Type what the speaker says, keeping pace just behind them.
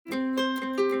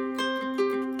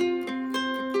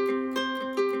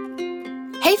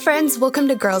Hey friends, welcome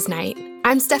to Girls Night.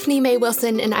 I'm Stephanie Mae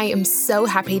Wilson, and I am so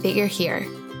happy that you're here.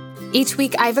 Each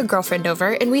week I have a girlfriend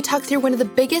over, and we talk through one of the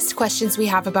biggest questions we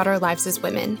have about our lives as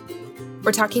women.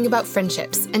 We're talking about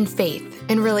friendships and faith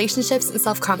and relationships and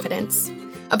self-confidence,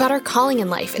 about our calling in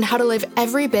life and how to live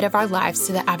every bit of our lives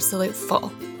to the absolute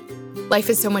full. Life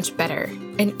is so much better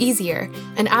and easier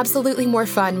and absolutely more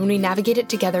fun when we navigate it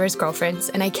together as girlfriends,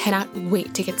 and I cannot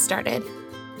wait to get started.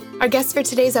 Our guest for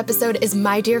today's episode is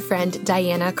my dear friend,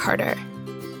 Diana Carter.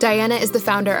 Diana is the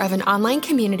founder of an online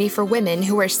community for women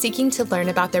who are seeking to learn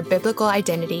about their biblical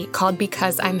identity called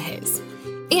Because I'm His.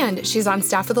 And she's on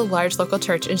staff with a large local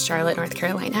church in Charlotte, North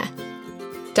Carolina.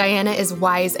 Diana is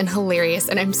wise and hilarious,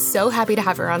 and I'm so happy to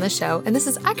have her on the show, and this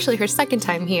is actually her second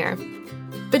time here.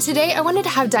 But today I wanted to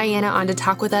have Diana on to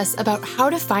talk with us about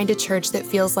how to find a church that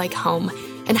feels like home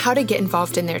and how to get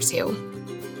involved in there too.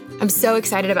 I'm so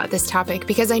excited about this topic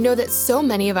because I know that so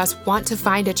many of us want to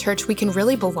find a church we can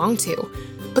really belong to,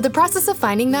 but the process of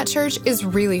finding that church is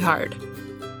really hard.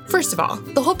 First of all,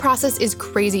 the whole process is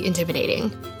crazy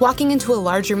intimidating. Walking into a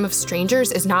large room of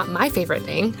strangers is not my favorite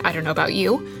thing, I don't know about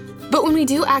you, but when we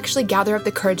do actually gather up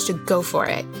the courage to go for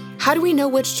it, how do we know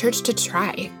which church to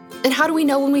try? And how do we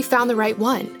know when we found the right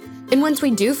one? And once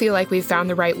we do feel like we've found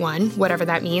the right one, whatever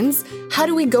that means, how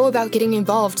do we go about getting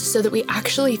involved so that we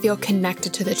actually feel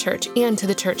connected to the church and to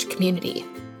the church community?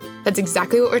 That's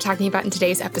exactly what we're talking about in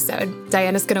today's episode.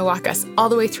 Diana's going to walk us all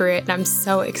the way through it, and I'm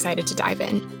so excited to dive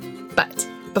in. But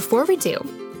before we do,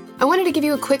 I wanted to give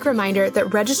you a quick reminder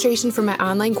that registration for my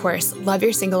online course, Love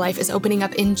Your Single Life, is opening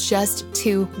up in just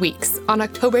 2 weeks on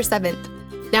October 7th.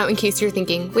 Now, in case you're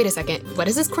thinking, wait a second, what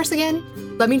is this course again?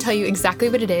 Let me tell you exactly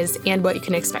what it is and what you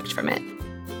can expect from it.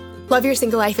 Love Your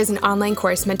Single Life is an online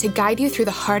course meant to guide you through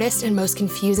the hardest and most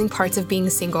confusing parts of being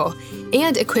single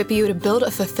and equip you to build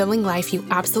a fulfilling life you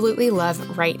absolutely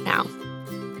love right now.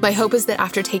 My hope is that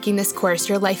after taking this course,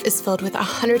 your life is filled with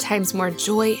 100 times more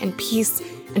joy and peace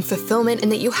and fulfillment,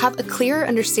 and that you have a clearer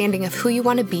understanding of who you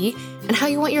want to be and how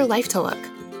you want your life to look.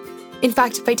 In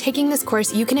fact, by taking this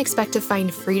course, you can expect to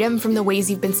find freedom from the ways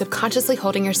you've been subconsciously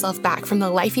holding yourself back from the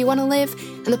life you want to live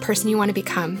and the person you want to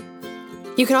become.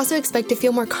 You can also expect to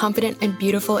feel more confident and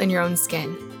beautiful in your own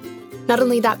skin. Not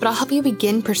only that, but I'll help you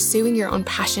begin pursuing your own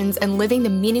passions and living the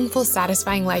meaningful,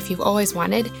 satisfying life you've always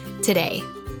wanted today.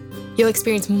 You'll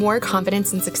experience more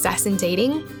confidence and success in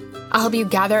dating. I'll help you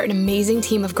gather an amazing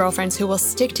team of girlfriends who will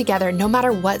stick together no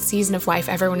matter what season of life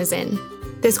everyone is in.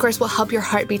 This course will help your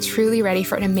heart be truly ready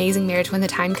for an amazing marriage when the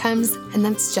time comes, and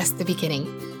that's just the beginning.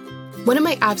 One of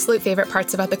my absolute favorite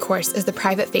parts about the course is the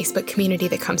private Facebook community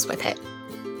that comes with it.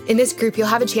 In this group, you'll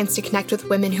have a chance to connect with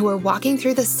women who are walking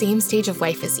through the same stage of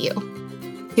life as you.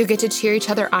 You'll get to cheer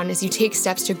each other on as you take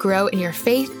steps to grow in your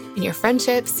faith, in your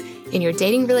friendships, in your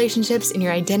dating relationships, in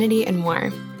your identity, and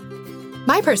more.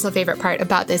 My personal favorite part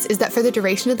about this is that for the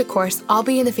duration of the course, I'll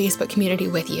be in the Facebook community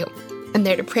with you. I'm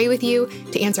there to pray with you,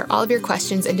 to answer all of your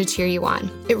questions, and to cheer you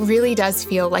on. It really does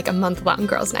feel like a month-long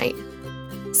girls' night.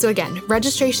 So again,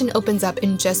 registration opens up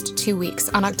in just 2 weeks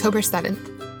on October 7th.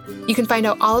 You can find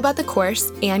out all about the course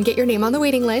and get your name on the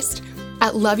waiting list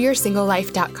at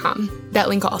loveyoursinglelife.com. That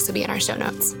link will also be in our show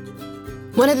notes.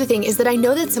 One other thing is that I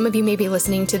know that some of you may be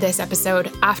listening to this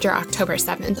episode after October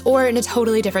 7th or in a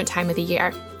totally different time of the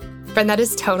year. Friend, that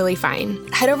is totally fine.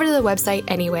 Head over to the website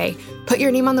anyway, put your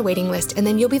name on the waiting list, and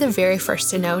then you'll be the very first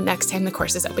to know next time the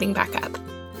course is opening back up.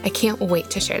 I can't wait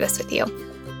to share this with you.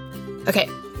 Okay,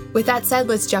 with that said,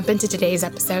 let's jump into today's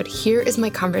episode. Here is my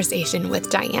conversation with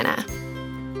Diana.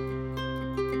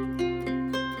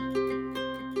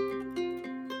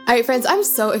 All right, friends, I'm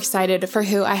so excited for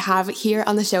who I have here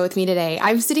on the show with me today.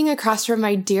 I'm sitting across from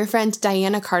my dear friend,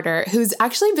 Diana Carter, who's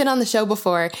actually been on the show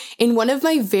before in one of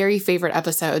my very favorite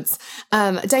episodes.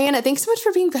 Diana, thanks so much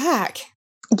for being back.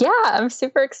 Yeah, I'm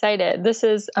super excited.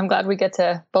 I'm glad we get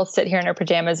to both sit here in our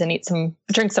pajamas and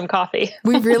drink some coffee.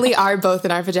 We really are both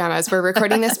in our pajamas. We're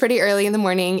recording this pretty early in the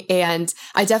morning, and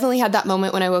I definitely had that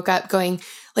moment when I woke up going,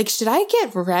 should I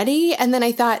get ready? And then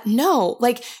I thought, no,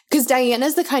 because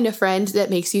Diana's the kind of friend that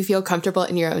makes you feel comfortable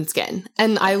in your own skin.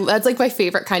 And that's my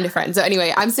favorite kind of friend. So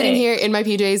anyway, I'm sitting here in my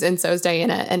PJs, and so is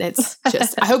Diana. And it's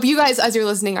just, I hope you guys, as you're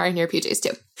listening, are in your PJs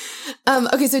too.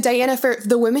 Okay, so Diana, for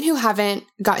the women who haven't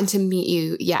gotten to meet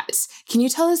you yet, can you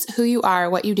tell us who you are,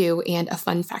 what you do, and a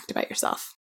fun fact about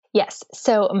yourself? Yes.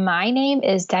 So my name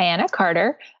is Diana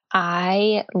Carter.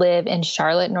 I live in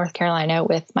Charlotte, North Carolina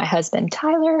with my husband,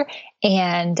 Tyler,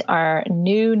 and our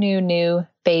new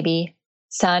baby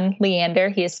son, Leander.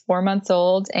 He is 4 months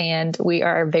old, and we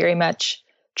are very much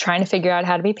trying to figure out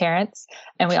how to be parents.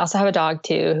 And we also have a dog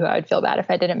too, who I would feel bad if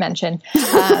I didn't mention.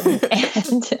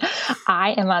 And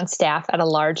I am on staff at a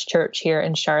large church here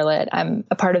in Charlotte. I'm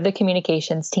a part of the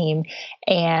communications team,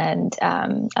 and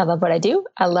I love what I do.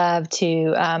 I love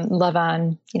to love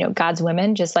on, God's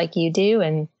women just like you do.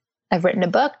 And I've written a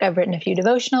book, I've written a few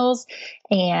devotionals,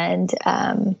 and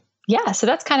so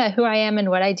that's kind of who I am and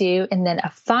what I do. And then a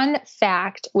fun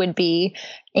fact would be,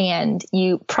 and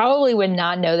you probably would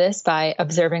not know this by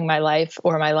observing my life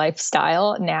or my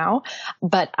lifestyle now,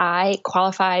 but I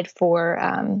qualified for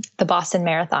the Boston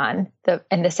Marathon,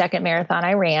 and the second marathon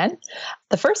I ran.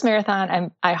 The first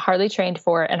marathon I hardly trained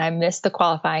for, and I missed the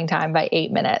qualifying time by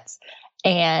 8 minutes.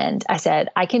 And I said,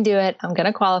 I can do it. I'm going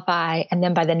to qualify. And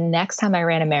then by the next time I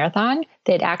ran a marathon,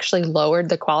 they'd actually lowered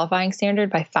the qualifying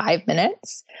standard by 5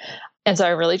 minutes. And so I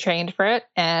really trained for it,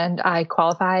 and I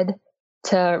qualified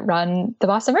to run the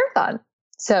Boston Marathon.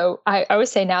 So I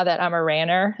always say now that I'm a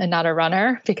ranner and not a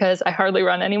runner because I hardly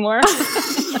run anymore.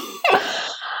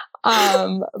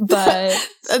 But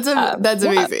that's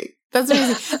amazing. That's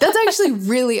amazing. That's actually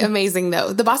really amazing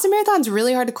though. The Boston Marathon's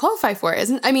really hard to qualify for,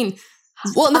 and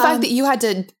the fact that you had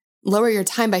to lower your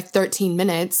time by 13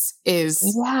 minutes is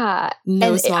small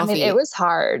feat. It was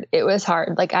hard.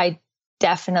 Like I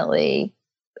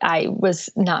was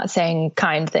not saying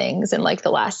kind things in like the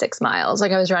last 6 miles.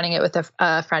 Like I was running it with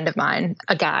a friend of mine,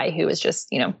 a guy who was just,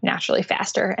 naturally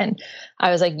faster. And I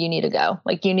was like, you need to go.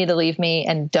 Like, you need to leave me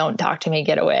and don't talk to me,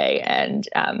 get away. And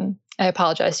I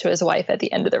apologized to his wife at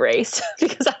the end of the race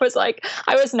because I was like,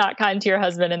 I was not kind to your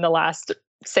husband in the last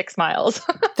 6 miles.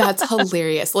 That's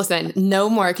hilarious. Listen, no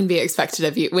more can be expected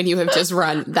of you when you have just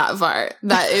run that far.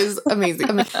 That is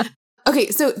amazing.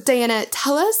 Okay, so Diana,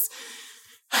 tell us,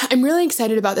 I'm really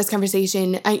excited about this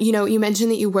conversation. You mentioned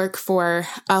that you work for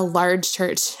a large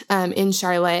church in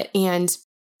Charlotte, and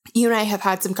you and I have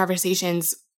had some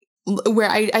conversations where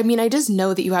I just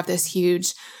know that you have this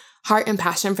huge heart and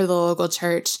passion for the local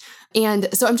church. And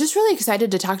so I'm just really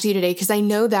excited to talk to you today because I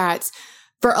know that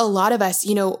for a lot of us,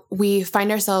 we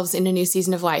find ourselves in a new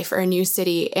season of life or a new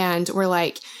city, and we're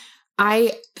like,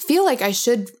 I feel like I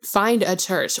should find a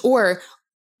church or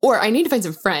I need to find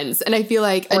some friends. And I feel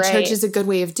like a church is a good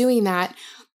way of doing that.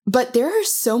 But there are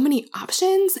so many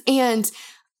options,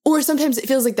 or sometimes it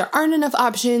feels like there aren't enough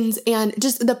options. And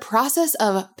just the process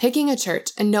of picking a church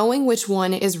and knowing which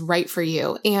one is right for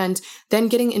you and then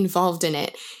getting involved in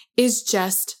it is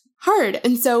just hard.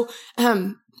 And so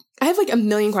I have like a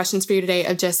million questions for you today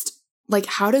of just like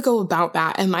how to go about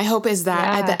that. And my hope is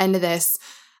that at the end of this,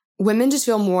 women just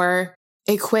feel more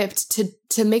equipped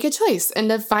to make a choice and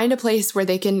to find a place where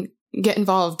they can get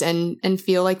involved and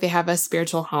feel like they have a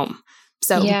spiritual home.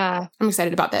 So I'm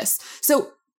excited about this.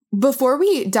 So before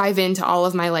we dive into all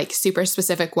of my like super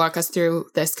specific walk us through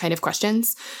this kind of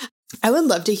questions, I would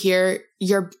love to hear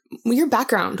your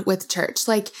background with church.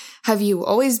 Like, have you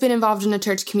always been involved in a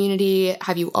church community?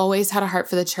 Have you always had a heart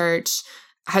for the church?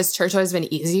 Has church always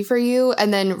been easy for you?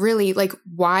 And then really, like,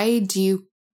 why do you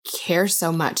care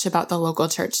so much about the local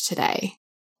church today?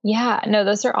 Yeah, no,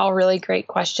 those are all really great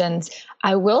questions.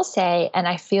 I will say, and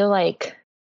I feel like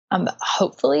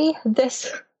hopefully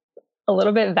this a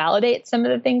little bit validates some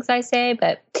of the things I say,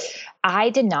 but I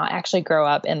did not actually grow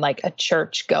up in like a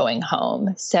church going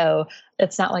home. So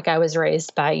it's not like I was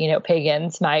raised by,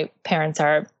 pagans. My parents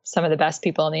are some of the best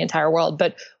people in the entire world,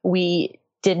 but we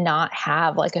did not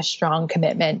have like a strong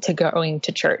commitment to going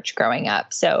to church growing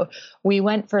up. So we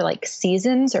went for like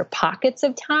seasons or pockets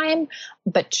of time,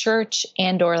 but church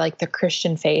and or like the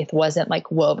Christian faith wasn't like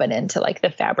woven into like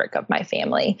the fabric of my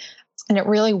family. And it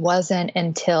really wasn't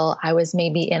until I was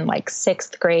maybe in like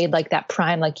 6th grade, like that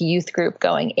prime like youth group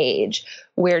going age,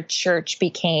 where church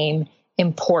became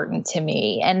important to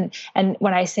me. And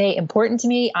when I say important to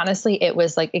me, honestly, it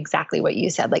was like exactly what you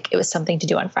said. Like it was something to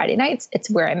do on Friday nights. It's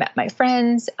where I met my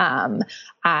friends. I,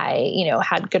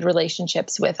 had good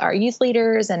relationships with our youth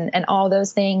leaders and all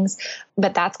those things.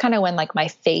 But that's kind of when like my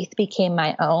faith became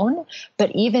my own.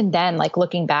 But even then, like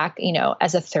looking back,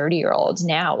 as a 30-year-old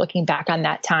now, looking back on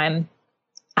that time,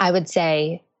 I would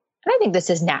say, and I think this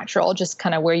is natural, just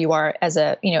kind of where you are as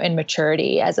a, in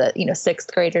maturity, as a,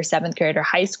 6th grader, 7th grader,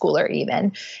 high schooler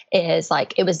even, is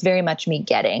like, it was very much me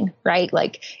getting, right?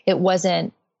 Like it was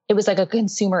like a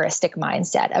consumeristic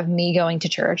mindset of me going to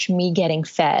church, me getting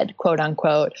fed, quote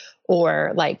unquote,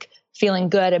 or like feeling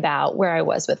good about where I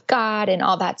was with God and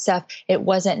all that stuff. It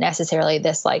wasn't necessarily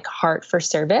this like heart for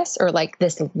service or like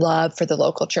this love for the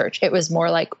local church. It was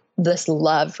more like this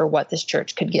love for what this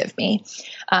church could give me.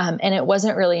 And it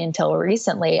wasn't really until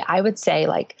recently, I would say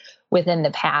like within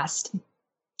the past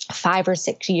 5 or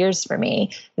 6 years for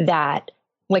me, that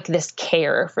like this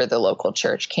care for the local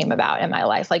church came about in my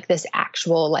life, like this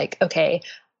actual, like, okay,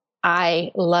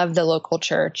 I love the local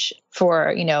church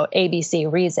for,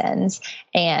 ABC reasons.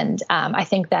 And I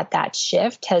think that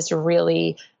shift has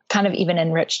really kind of even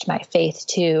enriched my faith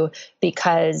too,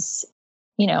 because,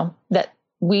 that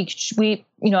we,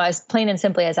 as plain and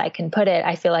simply as I can put it,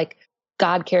 I feel like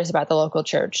God cares about the local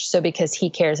church. So because he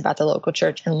cares about the local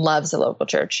church and loves the local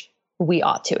church, we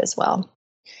ought to as well.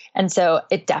 And so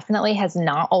it definitely has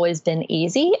not always been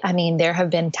easy. I mean, there have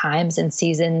been times and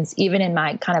seasons, even in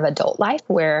my kind of adult life,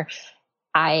 where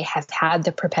I have had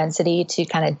the propensity to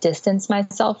kind of distance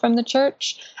myself from the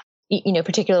church.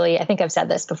 Particularly, I think I've said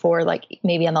this before, like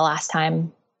maybe on the last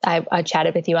time I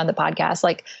chatted with you on the podcast,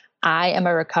 like I am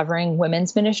a recovering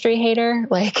women's ministry hater.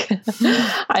 Like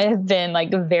I have been like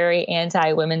very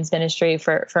anti women's ministry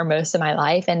for most of my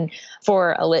life, and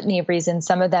for a litany of reasons,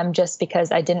 some of them just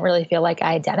because I didn't really feel like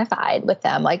I identified with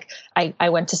them. Like I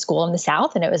went to school in the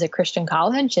South and it was a Christian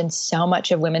college, and so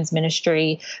much of women's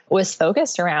ministry was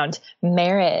focused around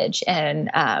marriage and,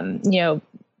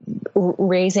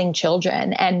 raising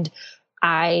children. And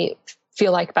I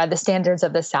feel like by the standards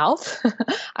of the South,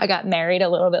 I got married a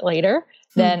little bit later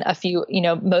than a few,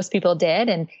 most people did,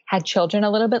 and had children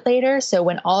a little bit later. So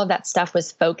when all of that stuff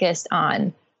was focused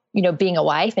on, being a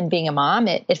wife and being a mom,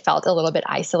 it felt a little bit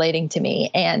isolating to me.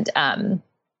 And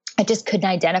I just couldn't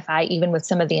identify even with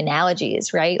some of the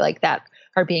analogies, right? Like that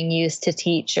are being used to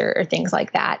teach or things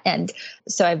like that. And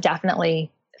so I've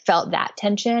definitely felt that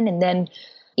tension. And then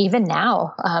even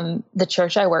now, the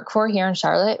church I work for here in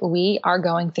Charlotte, we are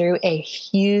going through a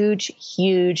huge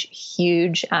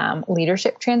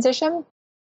leadership transition.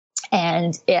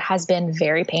 And it has been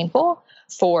very painful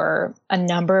for a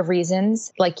number of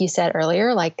reasons. Like you said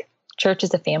earlier, like church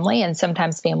is a family, and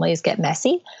sometimes families get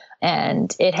messy,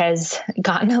 and it has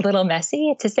gotten a little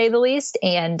messy, to say the least.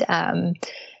 And,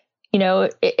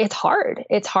 it's hard.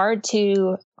 It's hard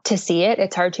to see it.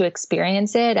 It's hard to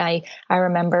experience it. I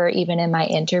remember even in my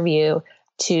interview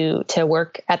to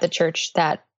work at the church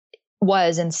that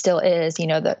was and still is,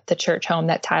 the church home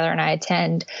that Tyler and I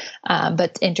attend,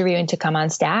 but interviewing to come on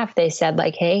staff, they said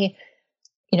like, hey,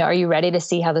 are you ready to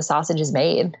see how the sausage is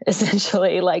made?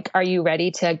 Essentially, like, are you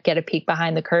ready to get a peek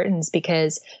behind the curtains?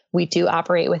 Because we do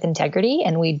operate with integrity,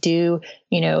 and we do,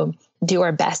 do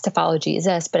our best to follow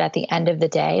Jesus. But at the end of the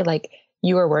day, like,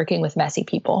 you are working with messy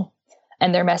people,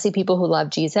 and they're messy people who love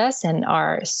Jesus and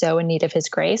are so in need of his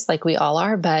grace, like we all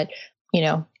are. But,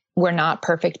 we're not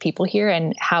perfect people here.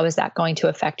 And how is that going to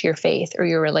affect your faith or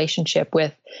your relationship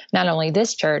with not only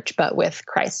this church, but with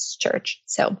Christ's church?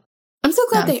 So I'm so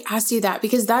glad they asked you that,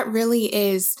 because that really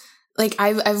is like,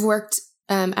 I've worked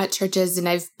at churches, and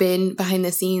I've been behind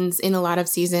the scenes in a lot of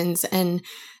seasons. And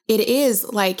it is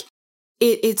like,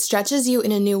 it stretches you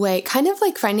in a new way, kind of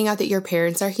like finding out that your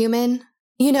parents are human,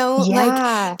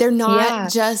 like they're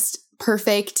not just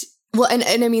perfect. Well,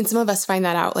 and I mean, some of us find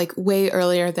that out like way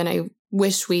earlier than I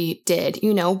wish we did,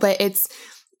 but it's,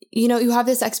 you have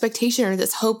this expectation or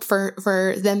this hope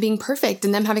for them being perfect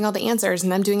and them having all the answers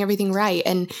and them doing everything right.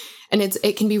 And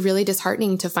it can be really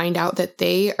disheartening to find out that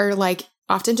they are like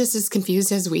often just as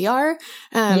confused as we are.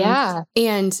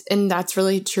 And that's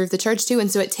really true of the church too.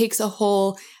 And so it takes a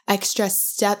whole extra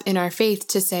step in our faith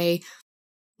to say,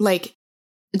 like,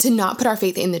 to not put our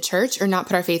faith in the church or not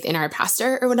put our faith in our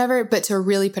pastor or whatever, but to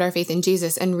really put our faith in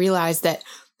Jesus and realize that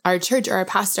our church or our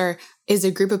pastor is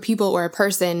a group of people or a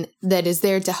person that is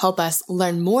there to help us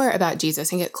learn more about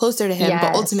Jesus and get closer to him. Yes.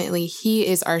 But ultimately, he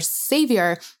is our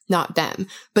savior, not them.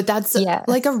 But that's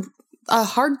like a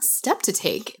hard step to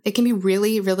take. It can be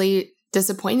really, really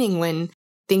disappointing when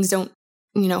things don't,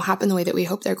 happen the way that we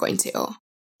hope they're going to.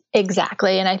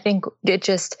 Exactly. And I think it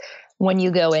just, when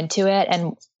you go into it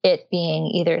and it being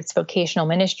either it's vocational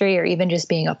ministry or even just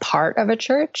being a part of a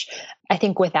church, I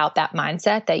think without that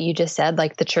mindset that you just said,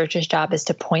 like the church's job is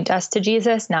to point us to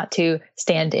Jesus, not to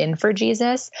stand in for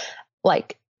Jesus.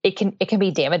 Like it can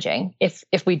be damaging if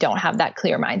we don't have that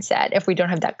clear mindset, if we don't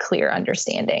have that clear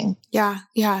understanding. Yeah.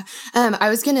 Yeah. I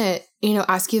was going to,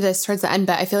 ask you this towards the end,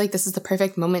 but I feel like this is the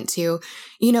perfect moment to,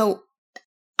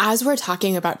 as we're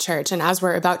talking about church and as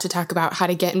we're about to talk about how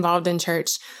to get involved in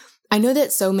church, I know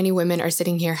that so many women are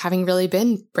sitting here having really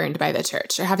been burned by the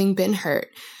church or having been hurt.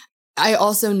 I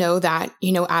also know that,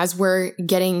 as we're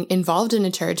getting involved in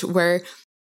a church, we're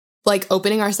like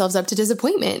opening ourselves up to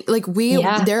disappointment. Like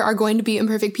there are going to be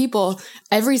imperfect people.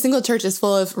 Every single church is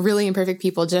full of really imperfect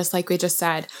people, just like we just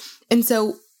said. And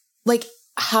so like,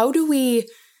 do you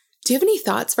have any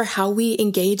thoughts for how we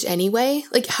engage anyway?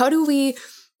 Like, how do we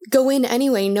go in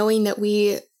anyway, knowing that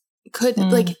we could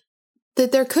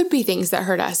that there could be things that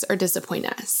hurt us or disappoint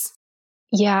us?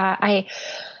 Yeah,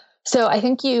 so I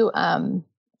think you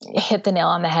hit the nail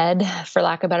on the head, for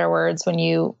lack of better words, when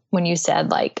you said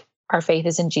like our faith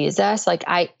is in Jesus. Like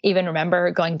I even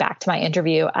remember going back to my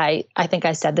interview, I think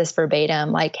I said this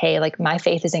verbatim, like, hey, like my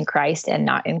faith is in Christ and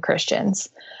not in Christians.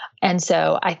 And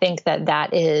so I think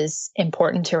that is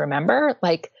important to remember.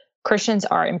 Like Christians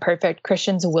are imperfect.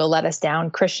 Christians will let us down.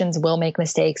 Christians will make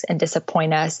mistakes and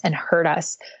disappoint us and hurt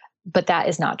us. But that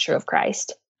is not true of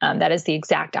Christ. That is the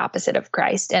exact opposite of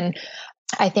Christ. And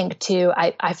I think too,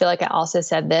 I feel like I also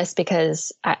said this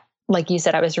because like you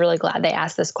said, I was really glad they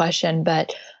asked this question,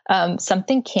 but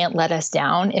something can't let us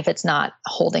down if it's not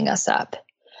holding us up.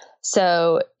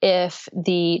 So if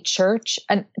the church,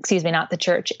 not the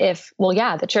church,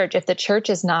 the church, if the church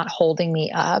is not holding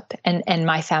me up and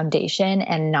my foundation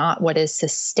and not what is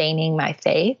sustaining my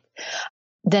faith,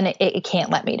 then it can't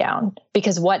let me down,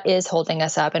 because what is holding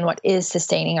us up and what is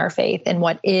sustaining our faith and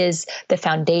what is the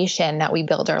foundation that we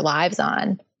build our lives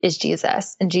on is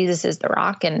Jesus. And Jesus is the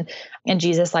rock. And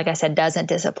Jesus, like I said, doesn't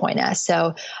disappoint us.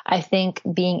 So I think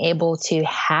being able to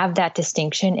have that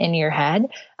distinction in your head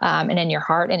and in your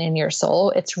heart and in your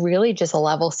soul, it's really just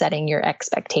level setting your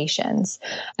expectations.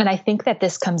 And I think that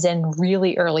this comes in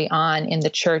really early on in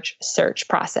the church search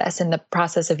process, in the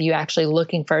process of you actually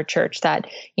looking for a church that,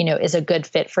 is a good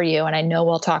fit for you. And I know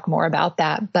we'll talk more about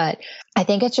that, but I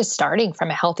think it's just starting from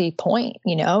a healthy point,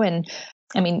 and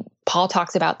I mean, Paul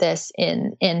talks about this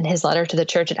in his letter to the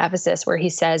church at Ephesus, where he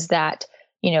says that,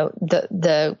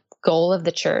 the goal of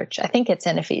the church, I think it's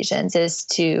in Ephesians, is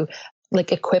to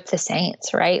like equip the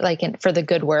saints, right? Like for the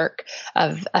good work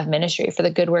of ministry, for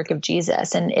the good work of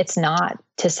Jesus. And it's not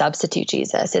to substitute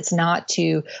Jesus. It's not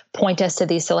to point us to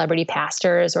these celebrity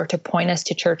pastors or to point us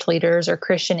to church leaders or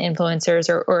Christian influencers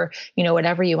or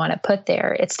whatever you want to put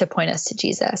there. It's to point us to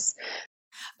Jesus.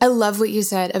 I love what you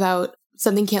said about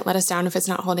something can't let us down if it's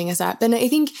not holding us up. And I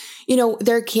think,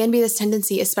 there can be this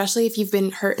tendency, especially if you've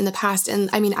been hurt in the past. And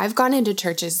I mean, I've gone into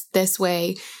churches this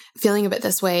way, feeling a bit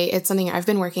this way. It's something I've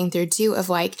been working through too, of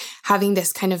like having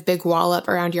this kind of big wall up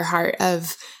around your heart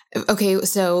of, okay,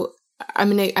 so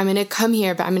I'm going to come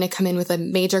here, but I'm going to come in with a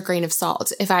major grain of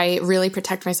salt. If I really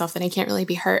protect myself, then I can't really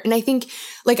be hurt. And I think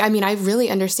I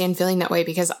really understand feeling that way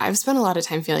because I've spent a lot of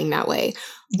time feeling that way.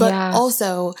 But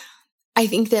also I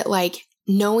think that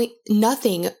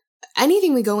knowing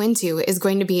anything we go into is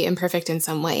going to be imperfect in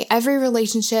some way. Every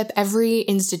relationship, every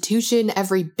institution,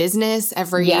 every business,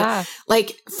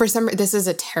 this is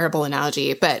a terrible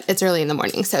analogy, but it's early in the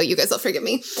morning, so you guys will forgive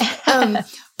me.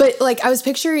 But I was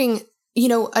picturing,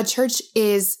 a church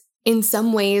is in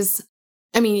some ways,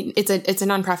 I mean, it's a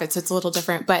nonprofit, so it's a little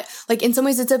different, but in some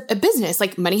ways it's a business.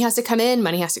 Money has to come in,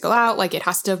 money has to go out, it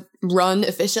has to run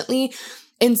efficiently.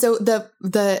 And so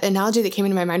the analogy that came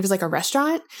into my mind was like a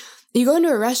restaurant. You go into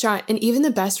a restaurant and even the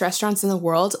best restaurants in the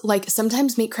world,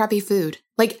 sometimes make crappy food.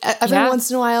 Every once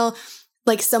in a while,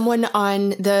 someone on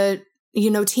the,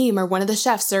 team or one of the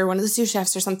chefs or one of the sous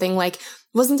chefs or something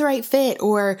wasn't the right fit,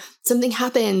 or something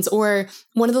happens, or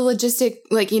one of the logistic,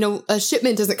 a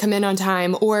shipment doesn't come in on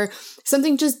time, or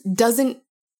something just doesn't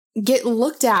get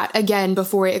looked at again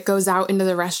before it goes out into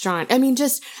the restaurant. I mean,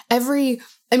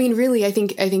 really, I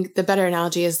think the better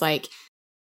analogy is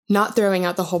not throwing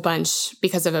out the whole bunch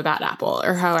because of a bad apple,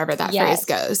 or however that phrase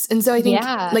goes. And so I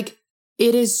think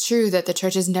it is true that the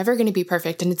church is never going to be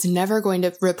perfect and it's never going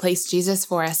to replace Jesus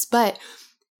for us. But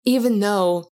even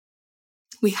though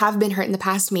we have been hurt in the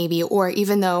past, maybe, or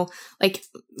even though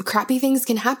crappy things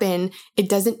can happen, it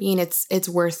doesn't mean it's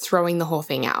worth throwing the whole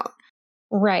thing out.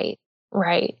 Right.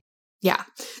 Yeah.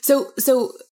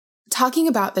 So talking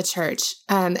about the church,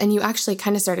 and you actually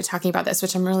kind of started talking about this,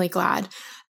 which I'm really glad.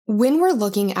 When we're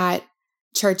looking at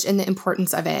church and the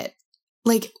importance of it,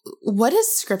 what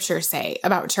does Scripture say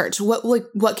about church?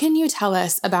 What can you tell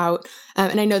us about?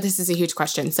 And I know this is a huge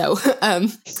question, so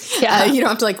you don't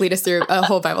have to lead us through a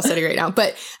whole Bible study right now,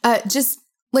 but just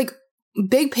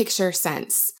big picture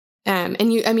sense.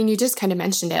 And you just kind of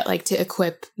mentioned it, to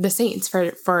equip the saints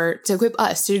to equip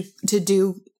us to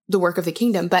do the work of the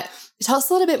kingdom. But tell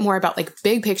us a little bit more about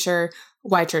big picture,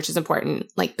 why church is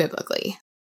important, biblically.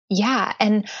 Yeah.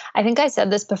 And I think I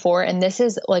said this before, and this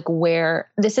is what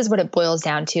it boils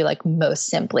down to, most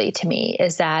simply to me,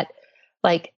 is that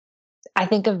I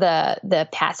think of the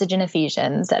passage in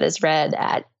Ephesians that is read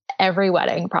at every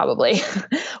wedding, probably,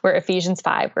 where Ephesians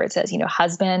 5, where it says,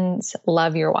 husbands,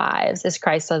 love your wives as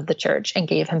Christ loved the church and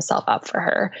gave himself up for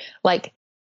her.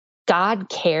 God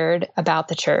cared about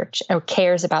the church, or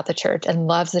cares about the church, and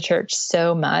loves the church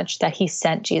so much that he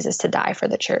sent Jesus to die for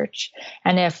the church.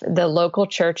 And if the local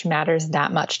church matters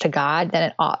that much to God, then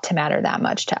it ought to matter that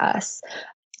much to us.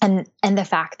 And the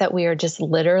fact that we are just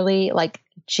literally like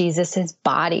Jesus's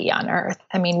body on earth.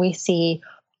 I mean, we see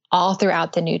all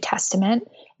throughout the New Testament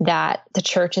that the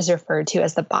church is referred to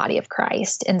as the body of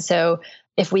Christ. And so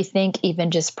if we think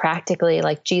even just practically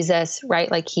like Jesus, right?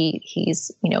 Like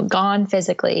he's, gone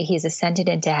physically, he's ascended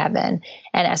into heaven.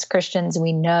 And as Christians,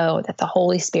 we know that the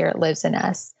Holy Spirit lives in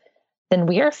us. Then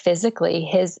we are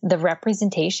physically the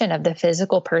representation of the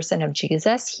physical person of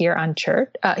Jesus here on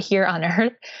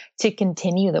earth, to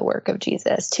continue the work of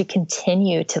Jesus, to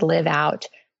continue to live out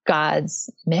God's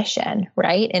mission,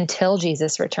 right? Until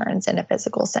Jesus returns in a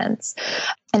physical sense.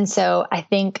 And so I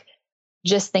think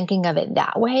just thinking of it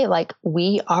that way, like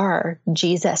we are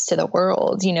Jesus to the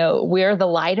world, we're the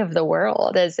light of the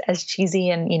world, as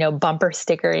cheesy and, bumper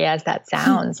stickery as that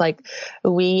sounds. Like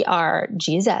we are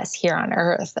Jesus here on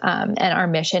earth. And our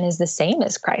mission is the same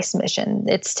as Christ's mission.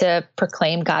 It's to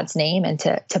proclaim God's name and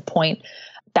to point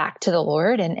back to the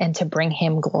Lord and to bring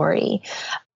him glory.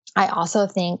 I also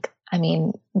think,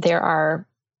 there are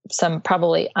some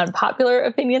probably unpopular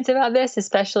opinions about this,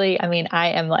 especially, I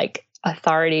am like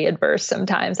authority adverse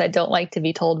sometimes. I don't like to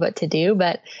be told what to do,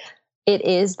 but it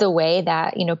is the way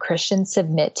that, Christians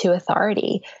submit to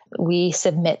authority. We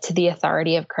submit to the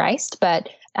authority of Christ, but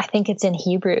I think it's in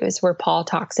Hebrews where Paul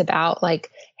talks about like,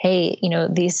 hey,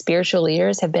 these spiritual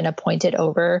leaders have been appointed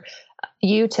over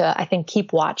you to, I think,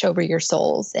 keep watch over your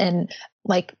souls. And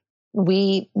like,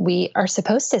 we are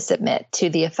supposed to submit to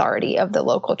the authority of the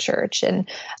local church, and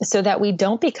so that we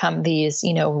don't become these,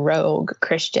 rogue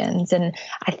Christians. And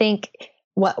I think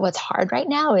what's hard right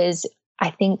now is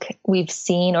I think we've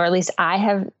seen, or at least I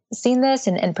have seen this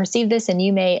and perceived this, and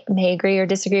you may agree or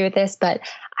disagree with this, but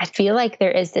I feel like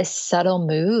there is this subtle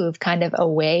move kind of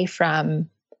away from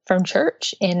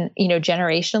church in,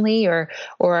 generationally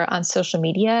or on social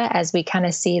media, as we kind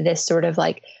of see this sort of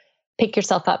like pick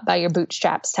yourself up by your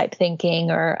bootstraps type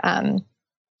thinking, or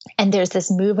and there's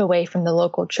this move away from the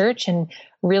local church. And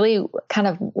really kind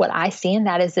of what I see in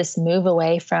that is this move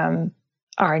away from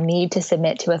our need to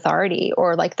submit to authority,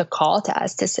 or like the call to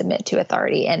us to submit to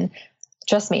authority. And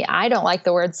trust me, I don't like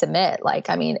the word submit. Like,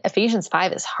 Ephesians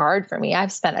 5 is hard for me.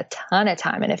 I've spent a ton of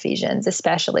time in Ephesians,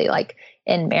 especially like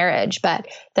in marriage, but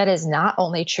that is not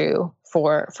only true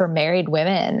for married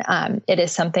women. It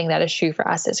is something that is true for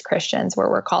us as Christians, where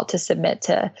we're called to submit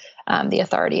to the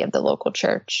authority of the local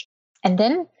church. And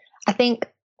then I think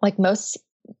like most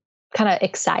kind of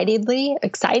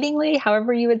excitingly,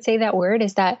 however you would say that word,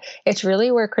 is that it's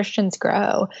really where Christians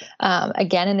grow.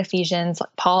 Again, in Ephesians,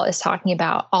 Paul is talking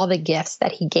about all the gifts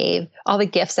that he gave, all the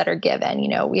gifts that are given.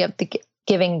 We have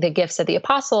giving the gifts of the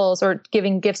apostles, or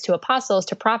giving gifts to apostles,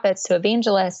 to prophets, to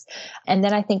evangelists. And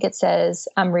then I think it says,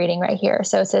 I'm reading right here.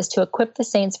 So it says, to equip the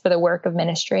saints for the work of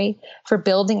ministry, for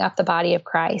building up the body of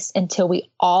Christ, until we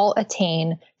all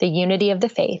attain the unity of the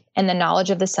faith and the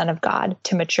knowledge of the Son of God,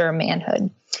 to mature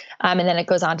manhood. And then it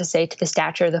goes on to say, to the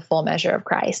stature of the full measure of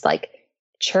Christ. Like,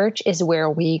 church is where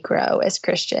we grow as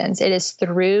Christians. It is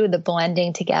through the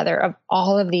blending together of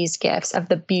all of these gifts, of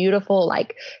the beautiful,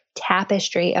 like,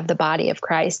 tapestry of the body of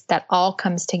Christ that all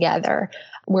comes together,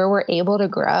 where we're able to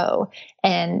grow.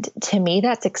 And to me,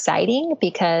 that's exciting,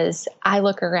 because I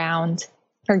look around,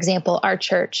 for example, our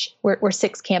church, we're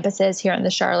 6 campuses here in the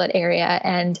Charlotte area,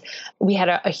 and we had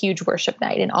a huge worship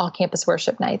night, an all-campus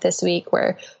worship night this week,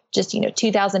 where just,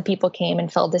 2,000 people came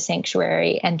and filled the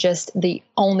sanctuary, and just the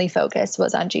only focus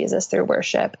was on Jesus through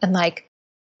worship. And like,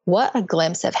 what a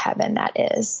glimpse of heaven that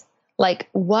is. Like,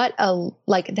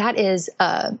 that is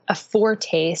a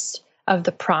foretaste of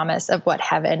the promise of what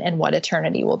heaven and what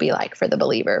eternity will be like for the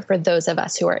believer, for those of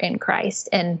us who are in Christ.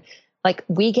 And like,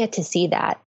 we get to see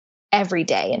that every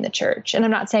day in the church. And I'm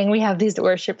not saying we have these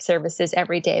worship services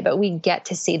every day, but we get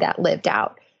to see that lived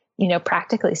out,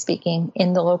 practically speaking,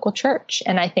 in the local church.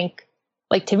 And I think,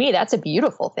 like, to me, that's a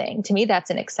beautiful thing. To me, that's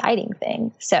an exciting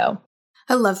thing. So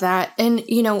I love that. And,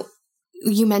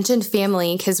 you mentioned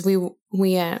family, because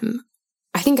we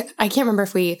I think, I can't remember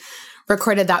if we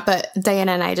recorded that, but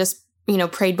Diana and I just,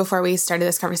 prayed before we started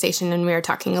this conversation, and we were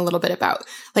talking a little bit about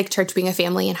like church being a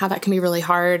family and how that can be really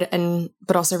hard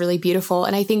but also really beautiful.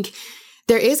 And I think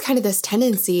there is kind of this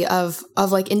tendency of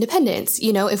like independence,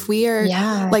 if we are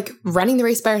like running the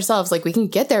race by ourselves, like we can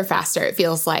get there faster. It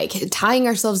feels like tying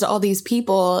ourselves to all these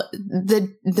people,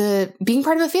 the being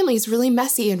part of a family is really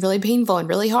messy and really painful and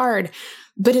really hard,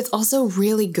 but it's also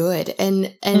really good. And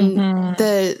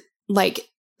the like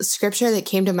scripture that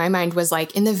came to my mind was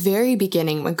like, in the very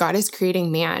beginning, when God is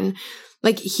creating man,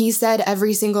 like he said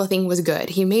every single thing was good.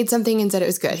 He made something and said it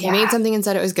was good. He made something and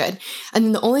said it was good. And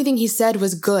then the only thing he said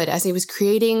was good as he was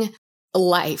creating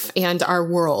life and our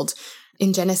world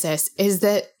in Genesis is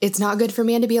that it's not good for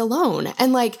man to be alone.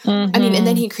 And like, I mean, and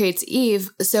then he creates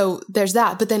Eve. So there's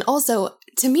that. But then also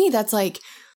to me, that's like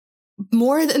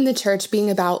more than the church being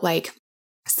about like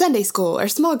Sunday school or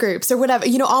small groups or whatever,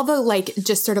 all the like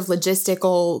just sort of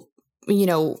logistical,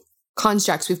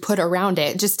 constructs we've put around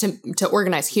it just to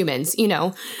organize humans,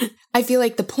 I feel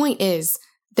like the point is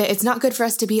that it's not good for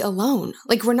us to be alone.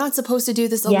 Like we're not supposed to do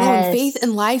this alone. Yes. Faith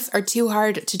and life are too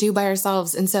hard to do by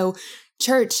ourselves. And so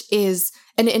church is,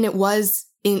 and it was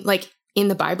in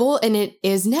the Bible, and it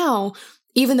is now,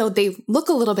 even though they look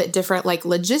a little bit different, like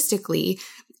logistically,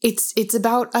 it's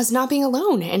about us not being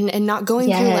alone and not going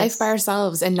through life by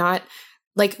ourselves, and not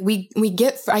like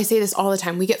I say this all the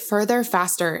time, we get further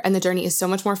faster, and the journey is so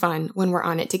much more fun when we're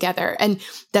on it together. And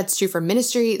that's true for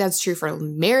ministry. That's true for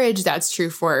marriage. That's true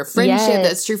for friendship.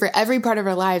 That's true for every part of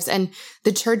our lives. And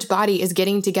the church body is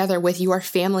getting together with your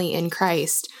family in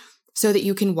Christ so that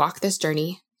you can walk this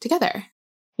journey together.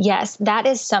 Yes, that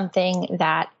is something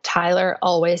that Tyler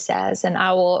always says. And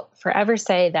I will forever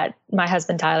say that my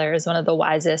husband, Tyler, is one of the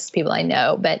wisest people I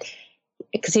know, but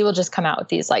because he will just come out with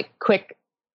these like quick,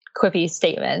 quippy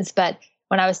statements. But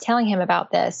when I was telling him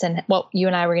about this and what you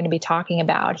and I were going to be talking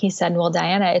about, he said, well,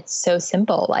 Diana, it's so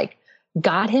simple. Like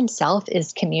God himself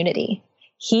is community.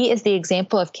 He is the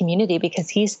example of community because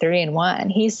he's 3 in 1.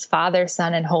 He's Father,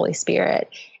 Son, and Holy Spirit.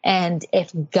 And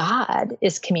if God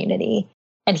is community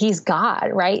and he's God,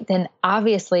 right, then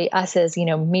obviously us as,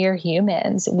 mere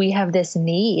humans, we have this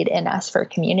need in us for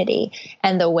community.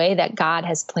 And the way that God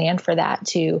has planned for that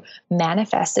to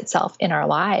manifest itself in our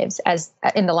lives, as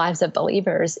in the lives of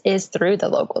believers, is through the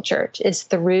local church, is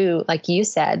through, like you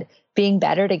said, being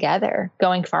better together,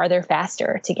 going farther,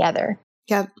 faster together.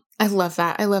 Yep. I love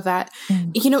that.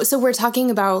 So we're talking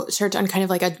about church on kind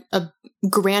of like a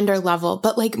grander level,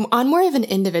 but like on more of an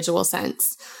individual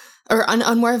sense, or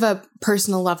on more of a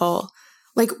personal level.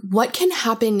 Like what can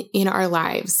happen in our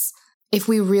lives if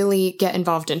we really get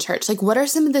involved in church? Like what are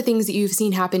some of the things that you've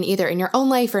seen happen either in your own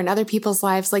life or in other people's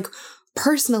lives, like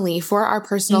personally for our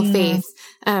personal faith?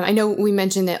 I know we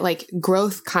mentioned that like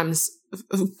growth comes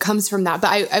from that,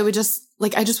 but I would just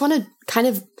like, I just want to kind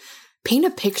of paint a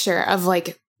picture of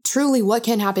like truly what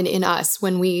can happen in us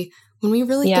when we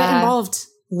really get involved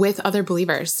with other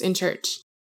believers in church.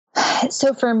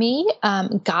 So for me,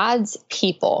 God's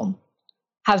people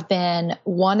have been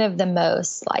one of the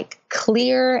most like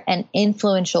clear and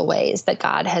influential ways that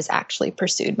God has actually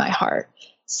pursued my heart.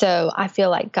 So I feel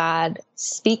like God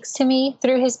speaks to me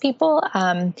through his people.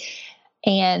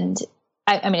 And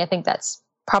I think that's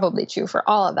probably true for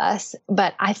all of us,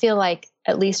 but I feel like,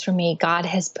 at least for me, God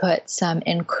has put some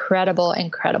incredible,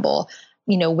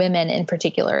 women in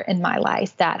particular in my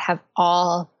life that have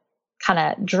all kind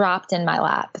of dropped in my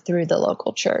lap through the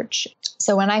local church.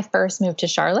 So when I first moved to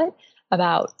Charlotte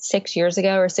about 6 years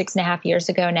ago or 6.5 years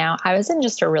ago now, I was in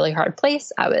just a really hard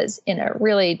place. I was in a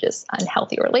really just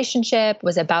unhealthy relationship,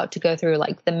 was about to go through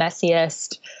like the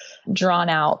messiest, drawn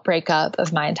out breakup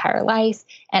of my entire life.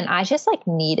 And I just like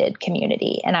needed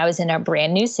community. And I was in a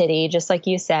brand new city, just like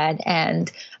you said,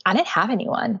 and I didn't have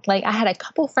anyone. Like I had a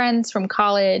couple friends from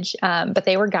college, but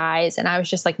they were guys. And I was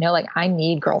just like, no, like I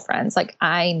need girlfriends. Like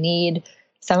I need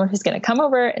someone who's going to come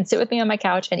over and sit with me on my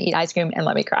couch and eat ice cream and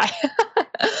let me cry.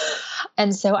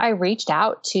 And so I reached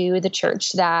out to the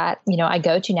church that, I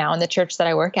go to now and the church that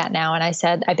I work at now. And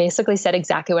I basically said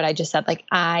exactly what I just said. Like,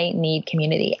 I need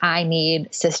community. I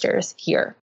need sisters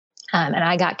here. And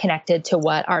I got connected to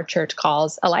what our church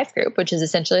calls a life group, which is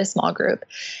essentially a small group.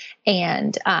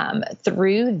 And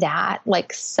through that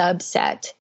like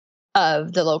subset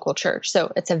of the local church.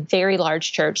 So it's a very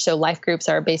large church. So life groups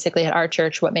are basically at our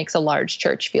church what makes a large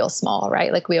church feel small,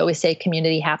 right? Like we always say,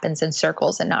 community happens in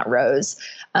circles and not rows.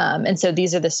 And so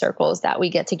these are the circles that we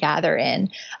get to gather in.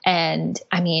 And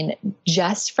I mean,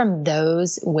 just from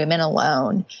those women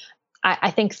alone, I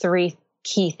think 3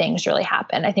 key things really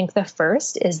happen. I think the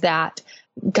first is that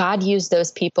God used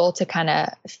those people to kind of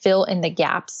fill in the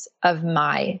gaps of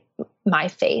my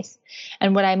faith.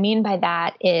 And what I mean by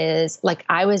that is like,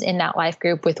 I was in that life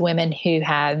group with women who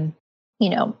had,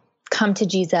 come to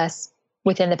Jesus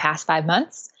within the past 5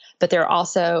 months, but there are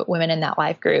also women in that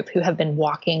life group who have been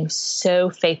walking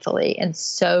so faithfully and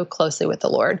so closely with the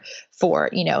Lord for,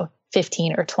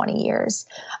 15 or 20 years.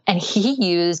 And he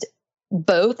used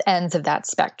both ends of that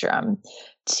spectrum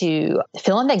to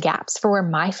fill in the gaps for where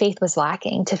my faith was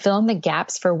lacking, to fill in the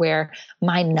gaps for where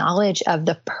my knowledge of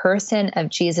the person of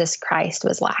Jesus Christ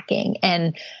was lacking.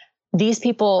 And these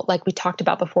people, like we talked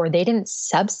about before, they didn't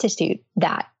substitute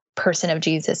that person of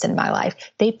Jesus in my life.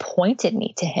 They pointed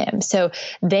me to him. So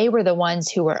they were the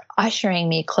ones who were ushering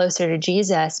me closer to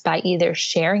Jesus by either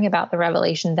sharing about the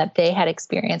revelation that they had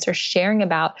experienced or sharing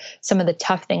about some of the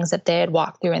tough things that they had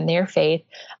walked through in their faith,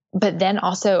 but then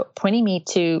also pointing me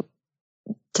to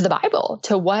the Bible,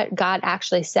 to what God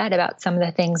actually said about some of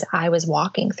the things I was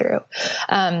walking through.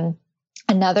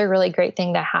 Another really great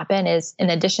thing that happened is, in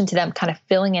addition to them kind of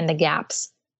filling in the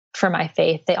gaps for my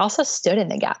faith, they also stood in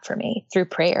the gap for me through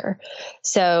prayer.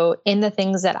 So in the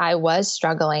things that I was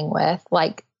struggling with,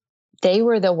 like, they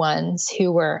were the ones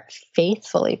who were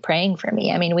faithfully praying for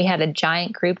me. I mean, we had a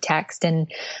giant group text,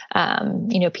 and,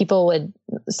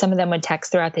 some of them would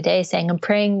text throughout the day saying, I'm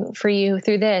praying for you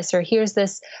through this, or here's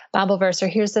this Bible verse, or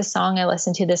here's this song I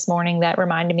listened to this morning that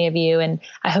reminded me of you, and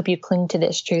I hope you cling to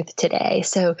this truth today.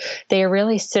 So they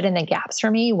really stood in the gaps for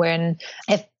me when,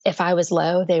 if I was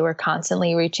low, they were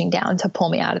constantly reaching down to pull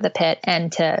me out of the pit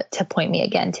and to point me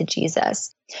again to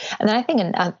Jesus. And then I think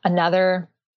another,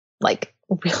 like,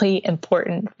 really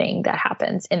important thing that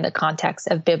happens in the context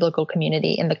of biblical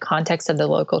community, in the context of the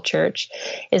local church,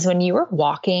 is when you are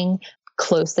walking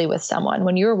closely with someone,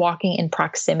 when you're walking in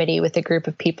proximity with a group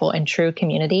of people in true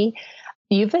community,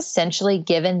 you've essentially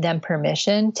given them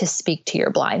permission to speak to your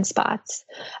blind spots.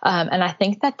 And I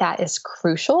think that is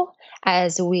crucial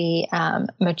as we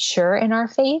mature in our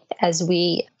faith, as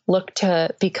we look to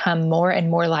become more and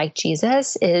more like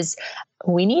Jesus, is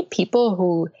we need people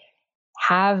who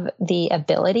have the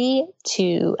ability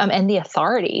to, and the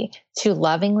authority to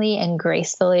lovingly and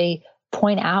gracefully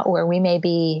point out where we may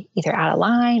be either out of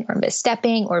line or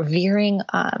misstepping or veering,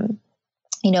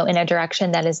 in a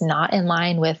direction that is not in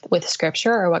line with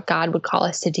Scripture or what God would call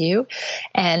us to do.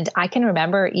 And I can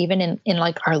remember even in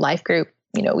like our life group,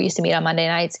 we used to meet on Monday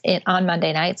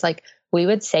nights, like, we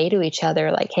would say to each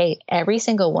other, like, hey, every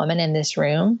single woman in this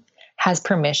room has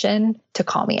permission to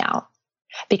call me out.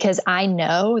 Because I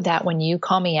know that when you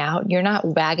call me out, you're not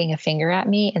wagging a finger at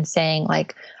me and saying,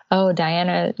 like, oh,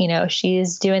 Diana,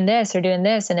 she's doing this or doing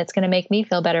this, and it's going to make me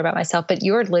feel better about myself. But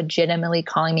you're legitimately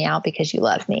calling me out because you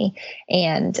love me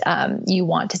and you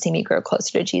want to see me grow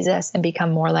closer to Jesus and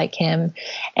become more like him.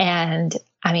 And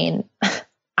I mean,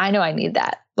 I know I need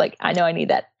that. Like, I know I need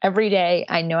that every day.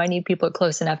 I know I need people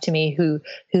close enough to me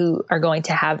who are going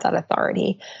to have that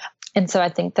authority. And so I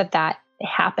think that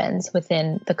happens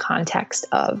within the context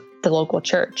of the local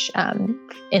church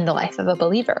in the life of a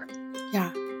believer.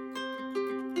 Yeah.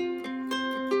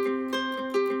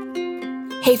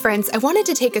 Hey friends, I wanted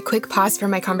to take a quick pause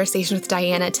from my conversation with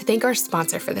Diana to thank our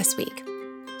sponsor for this week.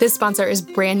 This sponsor is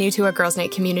brand new to our Girls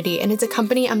Night community, and it's a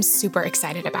company I'm super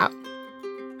excited about.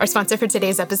 Our sponsor for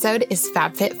today's episode is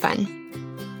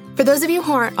FabFitFun. For those of you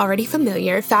who aren't already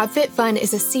familiar, FabFitFun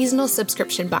is a seasonal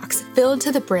subscription box filled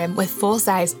to the brim with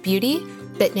full-size beauty,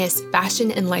 fitness,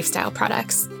 fashion, and lifestyle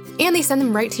products. And they send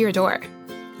them right to your door.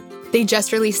 They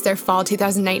just released their fall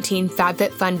 2019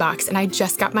 FabFitFun box, and I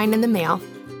just got mine in the mail.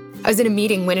 I was in a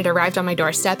meeting when it arrived on my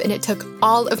doorstep, and it took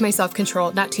all of my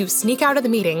self-control not to sneak out of the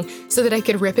meeting so that I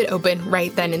could rip it open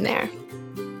right then and there.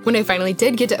 When I finally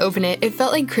did get to open it, it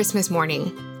felt like Christmas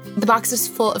morning. The box was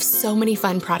full of so many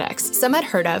fun products, some I'd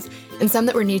heard of, and some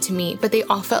that were new to me, but they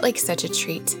all felt like such a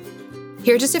treat.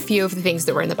 Here are just a few of the things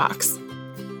that were in the box.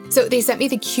 So they sent me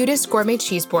the cutest gourmet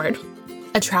cheese board,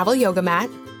 a travel yoga mat,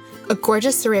 a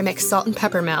gorgeous ceramic salt and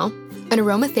pepper mill, an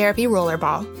aromatherapy roller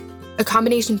ball, a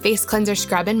combination face cleanser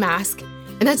scrub and mask,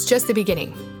 and that's just the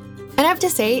beginning. And I have to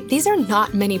say, these are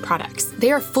not many products.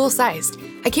 They are full-sized.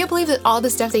 I can't believe that all the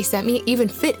stuff they sent me even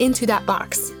fit into that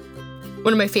box.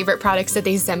 One of my favorite products that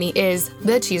they sent me is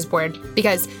the cheese board,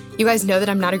 because you guys know that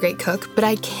I'm not a great cook, but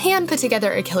I can put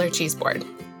together a killer cheese board.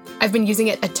 I've been using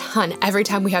it a ton every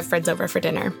time we have friends over for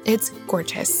dinner. It's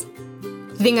gorgeous.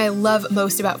 The thing I love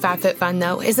most about FabFitFun,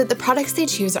 though, is that the products they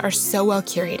choose are so well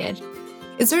curated.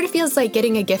 It sort of feels like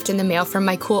getting a gift in the mail from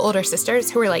my cool older sisters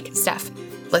who are like, Steph,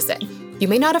 listen, you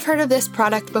may not have heard of this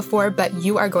product before, but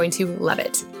you are going to love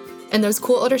it. And those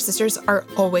cool older sisters are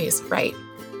always right.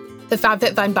 The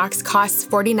FabFitFun box costs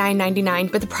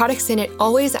 $49.99, but the products in it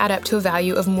always add up to a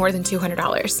value of more than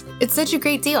 $200. It's such a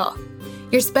great deal.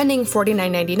 You're spending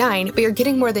 $49.99, but you're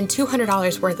getting more than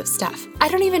 $200 worth of stuff. I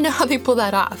don't even know how they pull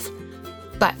that off.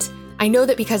 But I know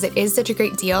that because it is such a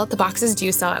great deal, the boxes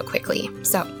do sell out quickly.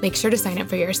 So make sure to sign up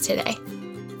for yours today.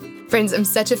 Friends, I'm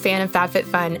such a fan of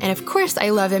FabFitFun, and of course I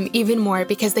love them even more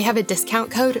because they have a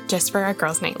discount code just for our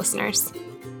Girls Night listeners.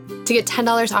 To get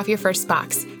 $10 off your first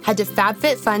box, head to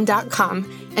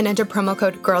fabfitfun.com and enter promo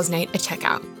code GIRLSNIGHT at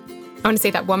checkout. I want to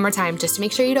say that one more time just to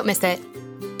make sure you don't miss it.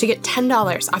 To get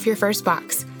 $10 off your first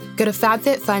box, go to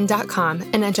fabfitfun.com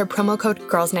and enter promo code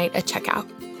GIRLSNIGHT at checkout.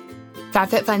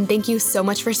 FabFitFun, thank you so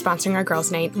much for sponsoring our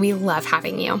girls' night. We love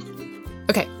having you.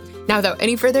 Okay, now though,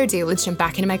 any further ado, let's jump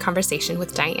back into my conversation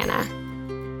with Diana.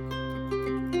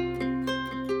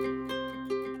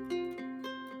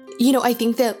 I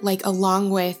think that like along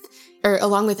with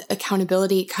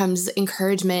accountability comes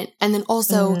encouragement, and then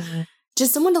also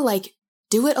just someone to like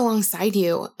do it alongside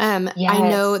you. Yes. I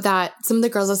know that some of the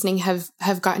girls listening have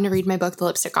gotten to read my book, The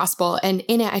Lipstick Gospel. And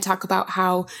in it, I talk about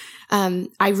how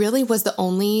I really was the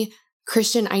only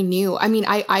Christian I knew. I mean,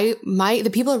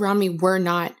 the people around me were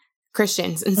not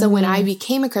Christians. And so when I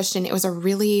became a Christian, it was a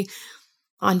really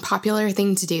unpopular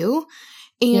thing to do.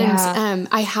 And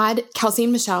I had Kelsey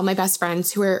and Michelle, my best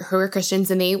friends, who are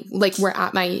Christians, and they like were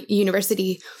at my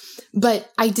university, but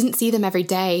I didn't see them every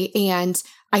day. And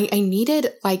I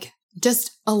needed like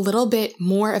just a little bit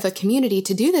more of a community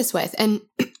to do this with. And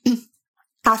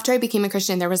after I became a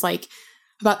Christian, there was like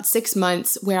about 6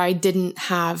 months where I didn't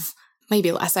have,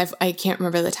 maybe less. I can't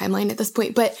remember the timeline at this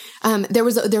point, but there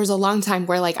was a long time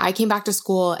where like I came back to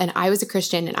school and I was a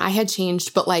Christian and I had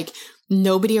changed, but like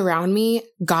nobody around me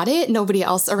got it. Nobody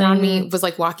else around me was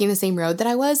like walking the same road that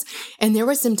I was. And there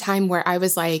was some time where I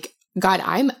was like, God,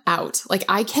 I'm out. Like,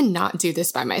 I cannot do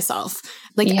this by myself.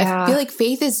 Like, I feel like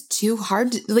faith is too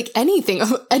hard. Like anything,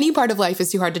 any part of life is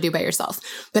too hard to do by yourself.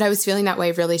 But I was feeling that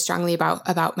way really strongly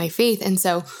about my faith. And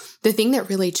so the thing that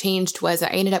really changed was I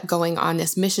ended up going on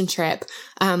this mission trip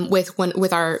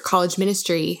with our college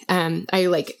ministry. I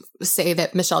like say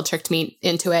that Michelle tricked me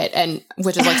into it, and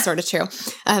which is like sort of true.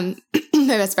 My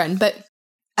best friend, but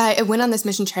I went on this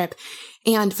mission trip.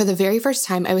 And for the very first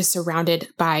time, I was surrounded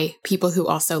by people who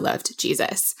also loved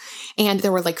Jesus. And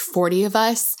there were like 40 of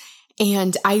us.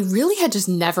 And I really had just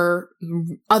never,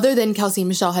 other than Kelsey and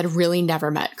Michelle, had really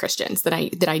never met Christians that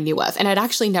I knew of. And I'd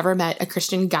actually never met a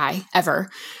Christian guy ever.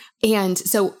 And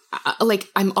so like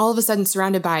I'm all of a sudden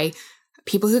surrounded by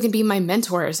people who can be my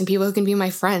mentors and people who can be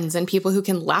my friends and people who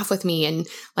can laugh with me, and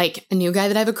like a new guy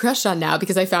that I have a crush on now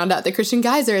because I found out that Christian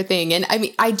guys are a thing. And I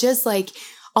mean, I just like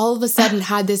all of a sudden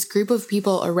had this group of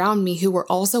people around me who were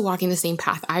also walking the same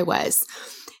path I was.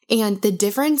 And the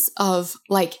difference of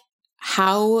like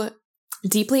how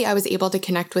deeply I was able to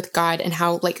connect with God and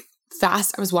how like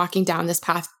fast I was walking down this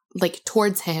path like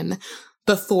towards him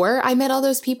before I met all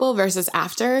those people versus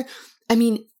after. I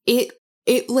mean, it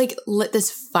like lit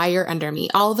this fire under me.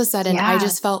 All of a sudden, I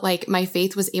just felt like my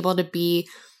faith was able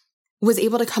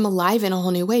to come alive in a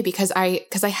whole new way because I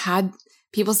had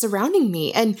people surrounding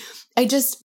me. And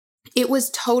it was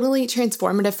totally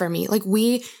transformative for me. Like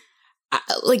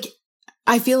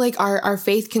I feel like our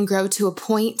faith can grow to a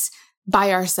point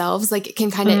by ourselves, like it can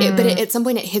kind of, but at some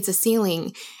point it hits a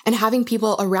ceiling, and having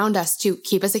people around us to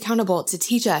keep us accountable, to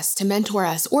teach us, to mentor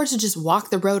us, or to just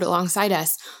walk the road alongside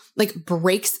us, like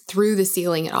breaks through the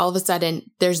ceiling. And all of a sudden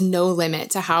there's no limit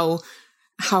to how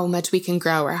much we can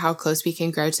grow or how close we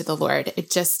can grow to the Lord. It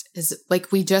just is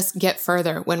like, we just get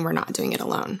further when we're not doing it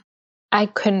alone. I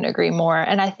couldn't agree more.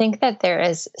 And I think that there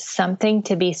is something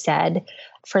to be said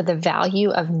for the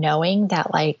value of knowing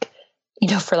that, like, you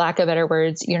know, for lack of better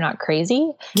words, you're not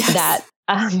crazy, yes.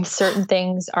 that certain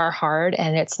things are hard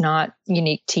and it's not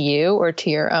unique to you or to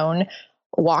your own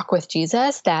walk with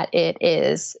Jesus, that it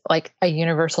is like a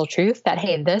universal truth that,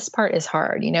 hey, this part is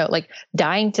hard. You know, like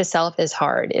dying to self is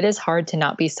hard. It is hard to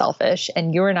not be selfish.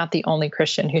 And you're not the only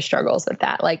Christian who struggles with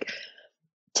that. Like,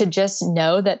 to just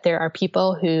know that there are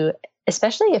people who,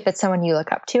 especially if it's someone you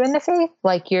look up to in the faith,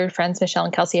 like your friends, Michelle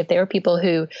and Kelsey, if they were people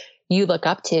who you look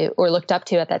up to or looked up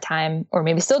to at that time, or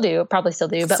maybe still do, probably still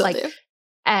do, but still like do.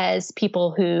 As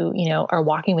people who, you know, are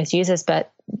walking with Jesus,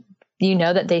 but you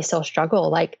know that they still struggle,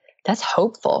 like that's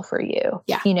hopeful for you,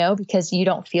 you know, because you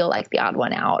don't feel like the odd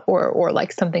one out or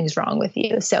like something's wrong with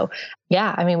you. So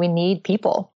yeah, I mean, we need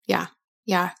people. Yeah.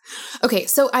 Yeah. Okay.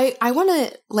 So I want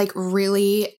to like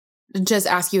really just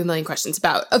ask you a million questions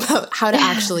about how to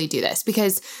actually do this,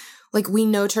 because like we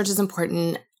know church is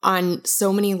important on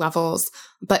so many levels,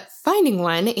 but finding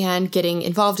one and getting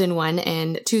involved in one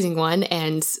and choosing one,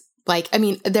 and like, I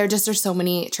mean, there just are so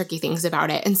many tricky things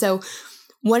about it. And so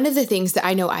one of the things that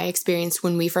I know I experienced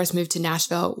when we first moved to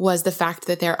Nashville was the fact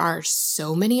that there are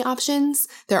so many options.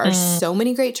 There are so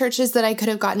many great churches that I could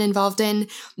have gotten involved in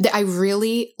that I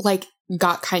really like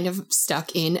got kind of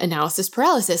stuck in analysis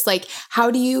paralysis. Like,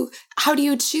 how do you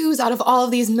choose out of all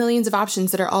of these millions of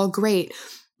options that are all great?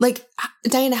 Like,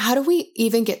 Diana, how do we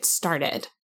even get started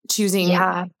choosing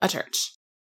a church?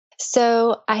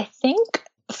 So I think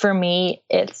for me,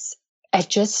 it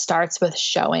just starts with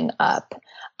showing up.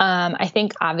 I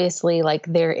think obviously like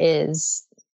there is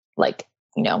like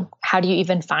how do you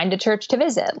even find a church to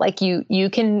visit? Like you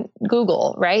can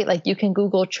Google, right? Like you can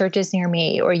Google churches near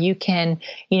me, or you can,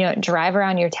 drive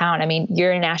around your town. I mean,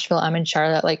 you're in Nashville, I'm in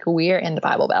Charlotte, like we're in the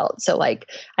Bible Belt. So like,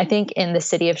 I think in the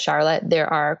city of Charlotte,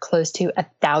 there are close to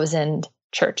 1,000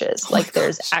 churches. Like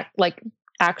there's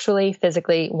actually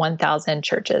physically 1,000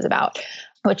 churches about,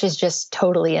 which is just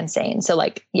totally insane. So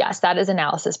like, yes, that is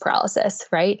analysis paralysis,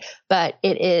 right? But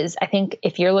it is, I think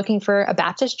if you're looking for a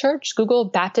Baptist church, Google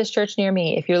Baptist church near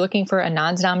me. If you're looking for a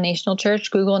non-denominational church,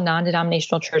 Google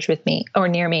non-denominational church with me or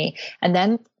near me, and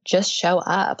then just show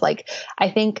up. Like, I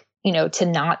think, to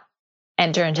not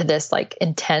enter into this like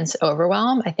intense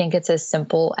overwhelm, I think it's as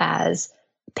simple as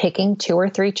picking 2 or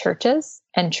 3 churches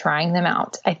and trying them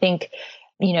out. I think,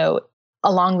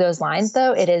 along those lines,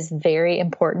 though, it is very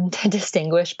important to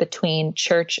distinguish between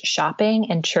church shopping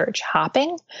and church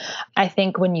hopping. I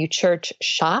think when you church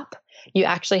shop, you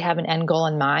actually have an end goal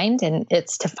in mind, and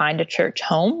it's to find a church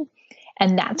home.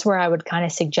 And that's where I would kind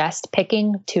of suggest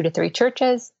picking 2 to 3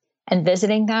 churches and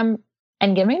visiting them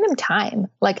and giving them time.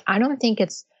 Like, I don't think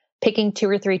it's picking 2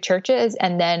 or 3 churches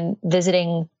and then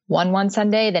visiting one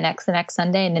Sunday, the next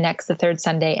Sunday, and the third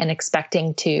Sunday, and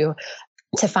expecting to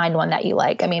find one that you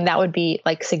like. I mean, that would be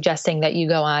like suggesting that you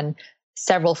go on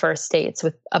several first dates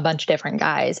with a bunch of different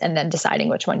guys and then deciding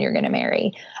which one you're going to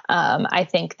marry. I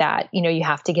think that, you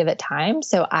have to give it time.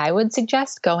 So I would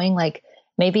suggest going like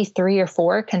maybe 3 or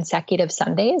 4 consecutive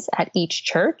Sundays at each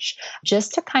church,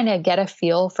 just to kind of get a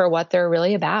feel for what they're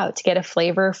really about, to get a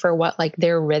flavor for what like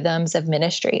their rhythms of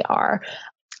ministry are.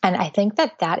 And I think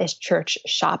that is church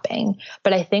shopping,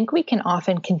 but I think we can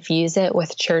often confuse it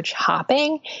with church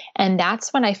hopping. And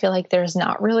that's when I feel like there's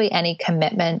not really any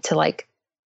commitment to like,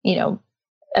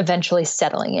 eventually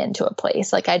settling into a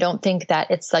place. Like, I don't think that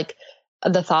it's like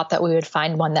the thought that we would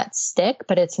find one that stick,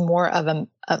 but it's more of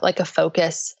a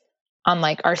focus on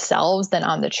like ourselves than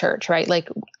on the church, right? Like,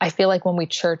 I feel like when we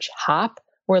church hop,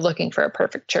 we're looking for a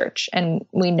perfect church, and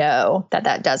we know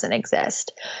that doesn't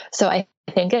exist. So I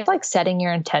think it's like setting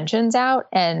your intentions out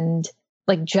and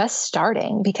like just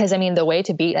starting, because I mean, the way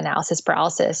to beat analysis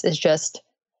paralysis is just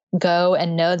go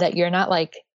and know that you're not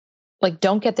like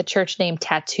don't get the church name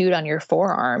tattooed on your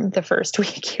forearm the first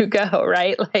week you go,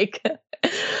 right?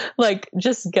 Like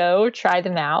just go try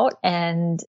them out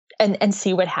and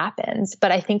see what happens.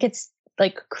 But I think it's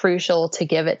like crucial to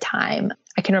give it time.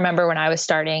 I can remember when I was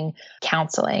starting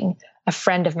counseling, a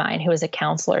friend of mine who was a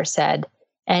counselor said,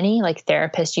 any like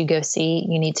therapist you go see,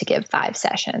 you need to give 5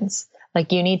 sessions.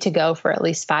 Like, you need to go for at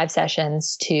least 5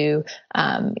 sessions to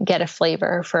get a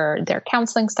flavor for their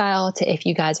counseling style, to if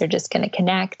you guys are just going to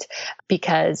connect,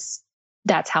 because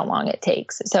that's how long it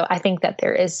takes. So I think that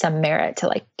there is some merit to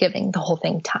like giving the whole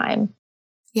thing time.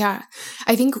 Yeah.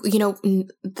 I think, the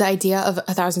idea of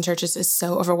 1,000 churches is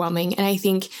so overwhelming. And I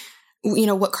think,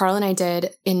 what Carl and I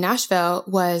did in Nashville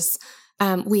was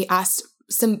we asked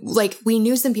we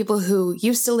knew some people who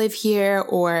used to live here,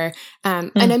 or,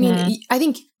 and I mean, I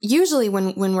think usually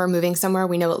when we're moving somewhere,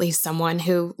 we know at least someone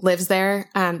who lives there.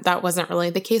 That wasn't really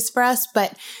the case for us,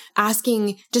 but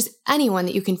asking just anyone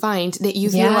that you can find that you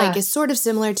feel like is sort of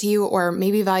similar to you, or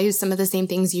maybe values some of the same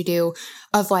things you do,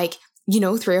 of like,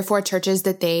 3 or 4 churches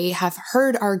that they have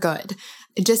heard are good,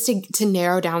 just to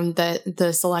narrow down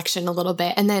the selection a little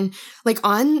bit. And then like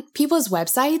on people's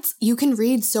websites, you can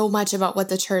read so much about what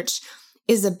the church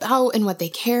is about and what they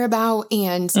care about.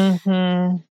 And,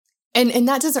 and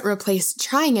that doesn't replace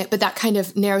trying it, but that kind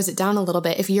of narrows it down a little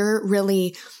bit. If you're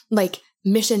really like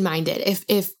mission minded,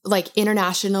 if like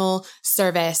international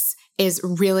service is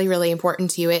really, really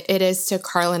important to you, it is to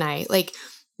Carl and I, like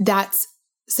that's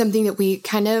something that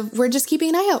we're just keeping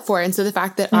an eye out for. And so the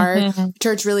fact that our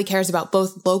church really cares about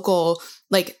both local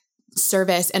like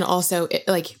service and also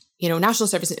like, national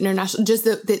service and international, just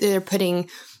that they're putting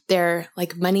their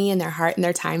like money and their heart and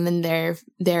their time and their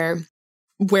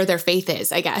where their faith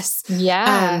is, I guess.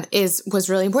 Yeah. Was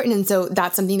really important. And so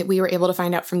that's something that we were able to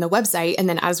find out from the website. And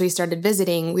then as we started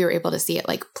visiting, we were able to see it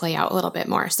like play out a little bit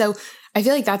more. So I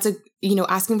feel like that's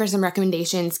asking for some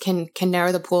recommendations can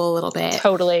narrow the pool a little bit.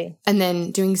 Totally. And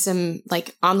then doing some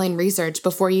like online research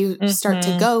before you start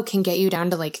to go can get you down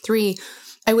to like 3.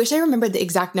 I wish I remembered the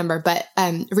exact number, but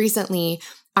recently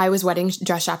I was wedding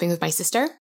dress shopping with my sister.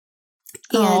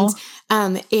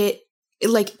 And it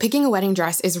like picking a wedding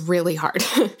dress is really hard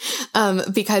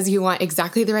because you want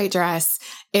exactly the right dress.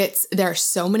 There are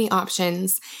so many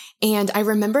options. And I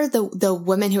remember the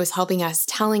woman who was helping us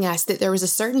telling us that there was a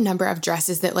certain number of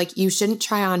dresses that like you shouldn't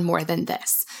try on more than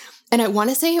this. And I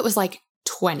want to say it was like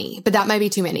 20, but that might be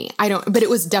too many. But it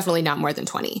was definitely not more than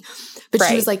 20. But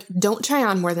She was like, don't try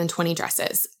on more than 20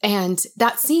 dresses. And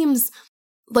that seems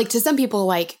like to some people,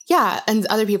 like, yeah. And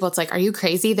other people, it's like, are you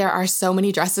crazy? There are so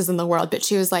many dresses in the world. But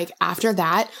she was like, after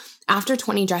that, after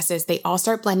 20 dresses, they all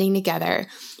start blending together.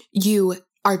 You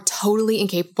are totally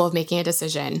incapable of making a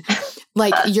decision.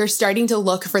 Like you're starting to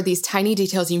look for these tiny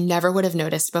details you never would have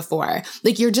noticed before.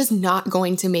 Like you're just not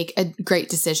going to make a great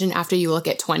decision after you look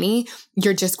at 20.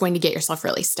 You're just going to get yourself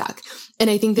really stuck. And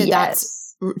I think that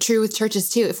that's true with churches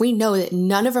too. If we know that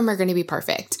none of them are going to be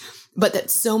perfect, but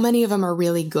that so many of them are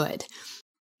really good,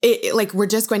 like we're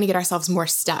just going to get ourselves more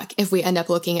stuck if we end up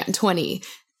looking at 20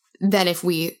 than if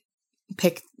we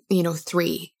pick,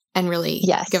 3 and really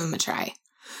give them a try.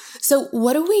 So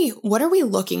what are we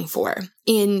looking for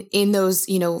in those,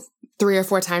 3 or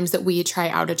 4 times that we try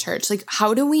out a church? Like,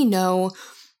 how do we know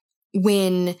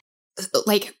how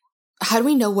do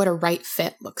we know what a right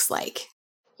fit looks like?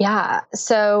 Yeah.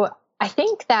 So I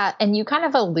think that, and you kind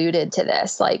of alluded to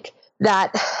this, like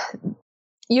that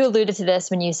you alluded to this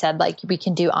when you said like we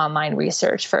can do online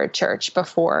research for a church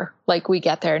before like we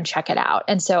get there and check it out.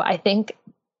 And so I think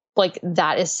like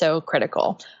that is so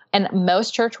critical. And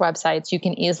most church websites, you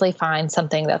can easily find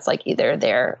something that's like either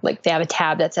there, like they have a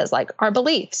tab that says like our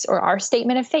beliefs or our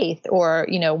statement of faith or,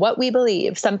 what we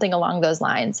believe, something along those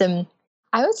lines. And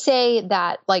I would say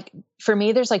that like for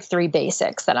me, there's like 3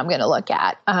 basics that I'm going to look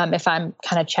at if I'm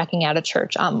kind of checking out a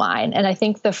church online. And I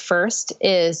think the first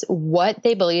is what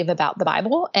they believe about the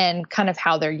Bible and kind of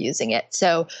how they're using it.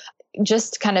 So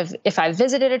just kind of if I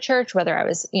visited a church, whether I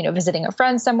was, visiting a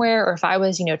friend somewhere or if I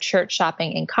was, church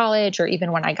shopping in college or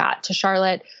even when I got to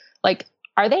Charlotte, like,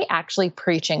 are they actually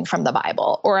preaching from the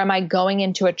Bible? Or am I going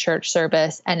into a church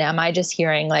service and am I just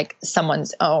hearing like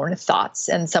someone's own thoughts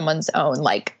and someone's own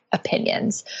like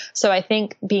opinions? So I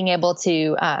think being able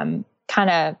to kind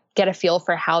of get a feel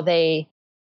for how they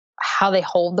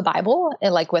hold the Bible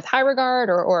like with high regard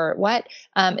or what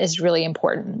is really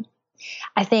important.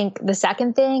 I think the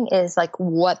second thing is like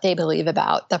what they believe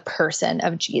about the person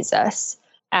of Jesus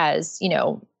as,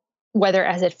 whether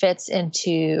as it fits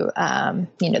into,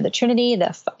 the Trinity,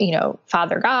 the,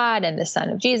 Father God and the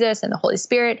Son of Jesus and the Holy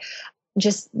Spirit,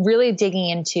 just really digging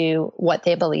into what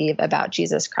they believe about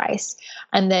Jesus Christ.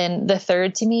 And then the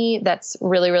third to me, that's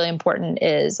really, really important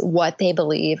is what they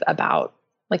believe about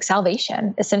like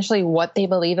salvation, essentially what they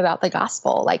believe about the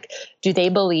gospel. Like, do they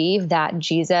believe that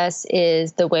Jesus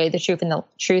is the way, the truth, and the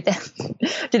truth?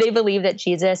 Do they believe that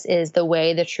Jesus is the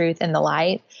way, the truth, and the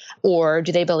light? Or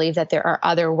do they believe that there are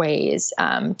other ways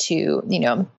to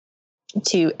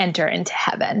enter into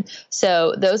heaven?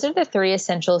 So those are the 3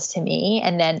 essentials to me.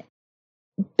 And then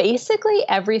basically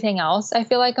everything else I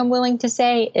feel like I'm willing to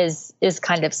say is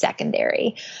kind of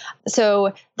secondary.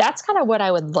 So that's kind of what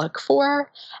I would look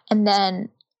for. And then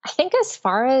I think as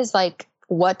far as like,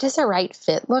 what does a right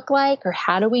fit look like, or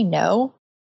how do we know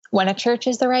when a church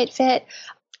is the right fit?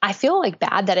 I feel like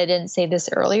bad that I didn't say this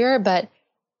earlier, but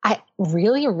I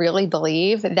really, really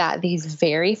believe that the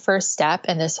very first step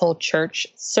in this whole church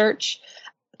search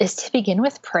is to begin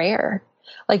with prayer.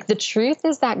 Like the truth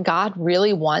is that God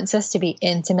really wants us to be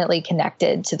intimately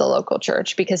connected to the local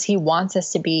church because he wants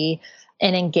us to be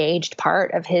an engaged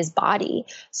part of his body.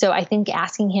 So I think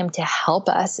asking him to help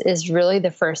us is really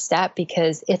the first step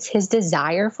because it's his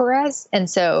desire for us. And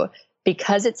so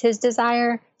because it's his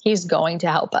desire, he's going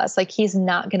to help us. Like he's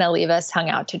not going to leave us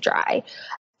hung out to dry.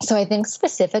 So I think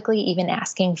specifically even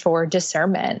asking for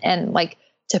discernment and like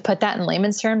to put that in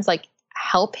layman's terms, like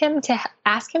ask him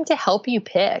to help you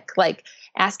pick, like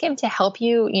ask him to help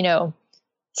you,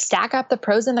 stack up the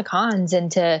pros and the cons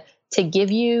and to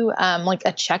give you like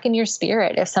a check in your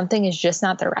spirit if something is just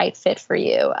not the right fit for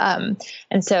you.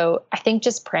 And so I think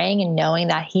just praying and knowing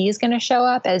that he's going to show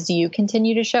up as you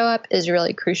continue to show up is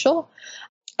really crucial.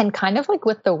 And kind of like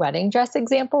with the wedding dress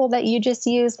example that you just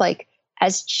used, like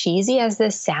as cheesy as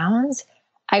this sounds,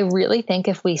 I really think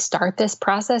if we start this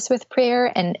process with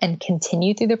prayer and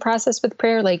continue through the process with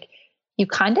prayer, like you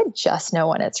kind of just know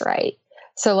when it's right.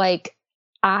 So like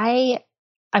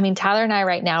I mean, Tyler and I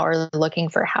right now are looking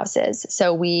for houses.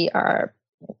 So we are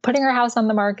putting our house on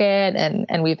the market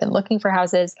and we've been looking for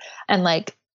houses. And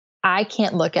like, I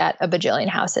can't look at a bajillion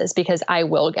houses because I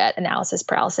will get analysis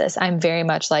paralysis. I'm very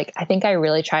much like, I think I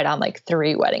really tried on like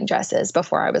 3 wedding dresses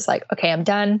before I was like, okay, I'm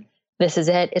done. This is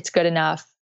it. It's good enough.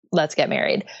 Let's get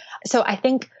married. So I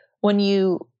think when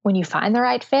you find the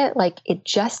right fit, like it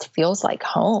just feels like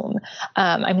home.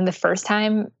 I mean, the first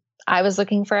time I was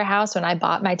looking for a house when I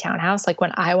bought my townhouse, like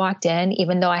when I walked in,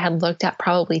 even though I had looked at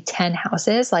probably 10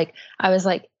 houses, like I was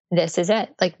like, this is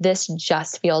it. Like this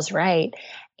just feels right.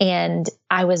 And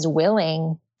I was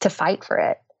willing to fight for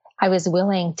it. I was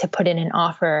willing to put in an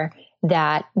offer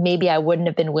that maybe I wouldn't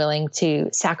have been willing to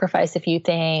sacrifice a few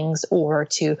things or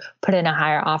to put in a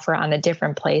higher offer on a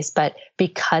different place. But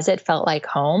because it felt like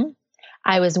home,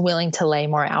 I was willing to lay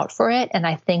more out for it. And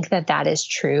I think that that is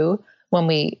true when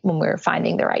we're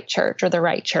finding the right church or the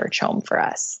right church home for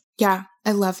us. Yeah,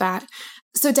 I love that.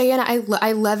 So Diana,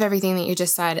 I love everything that you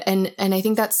just said. And I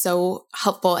think that's so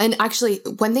helpful. And actually,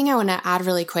 one thing I want to add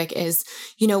really quick is,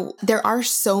 there are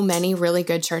so many really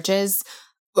good churches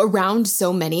around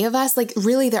so many of us. Like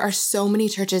really, there are so many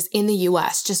churches in the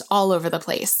US, just all over the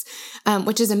place,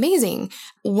 which is amazing.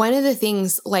 One of the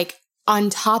things, like on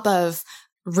top of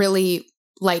really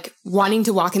like wanting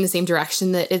to walk in the same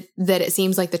direction that it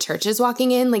seems like the church is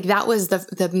walking in, like that was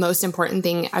the most important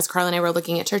thing as Carl and I were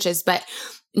looking at churches. But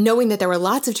knowing that there were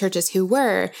lots of churches who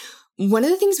were, one of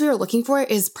the things we were looking for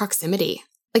is proximity.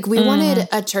 Like we wanted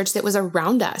a church that was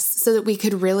around us so that we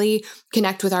could really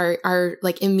connect with our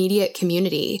like immediate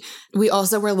community. We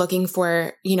also were looking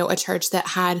for, a church that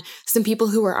had some people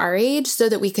who were our age so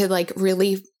that we could like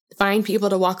really find people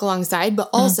to walk alongside, but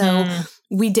also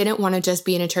we didn't want to just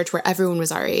be in a church where everyone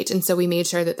was our age. And so we made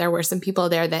sure that there were some people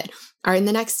there that are in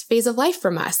the next phase of life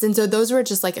from us. And so those were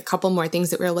just like a couple more things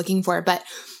that we were looking for. But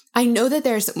I know that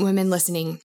there's women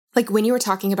listening. Like when you were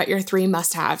talking about your 3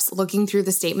 must-haves, looking through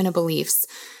the statement of beliefs,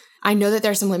 I know that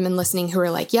there are some women listening who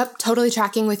are like, yep, totally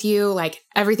tracking with you. Like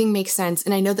everything makes sense.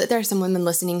 And I know that there are some women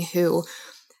listening who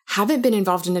haven't been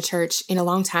involved in a church in a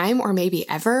long time or maybe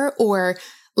ever, or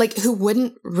like who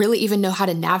wouldn't really even know how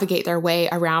to navigate their way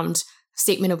around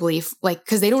statement of belief, like,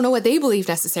 because they don't know what they believe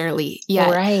necessarily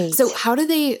yet. Right. So how do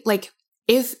they, like,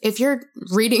 if you're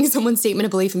reading someone's statement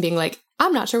of belief and being like,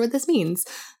 I'm not sure what this means,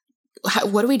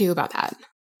 what do we do about that?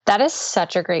 That is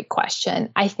such a great question.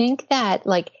 I think that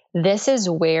like this is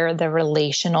where the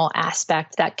relational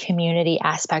aspect, that community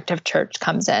aspect of church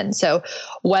comes in. So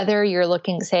whether you're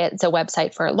looking, say it's a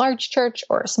website for a large church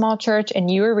or a small church, and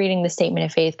you are reading the statement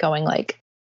of faith going like,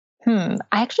 I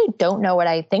actually don't know what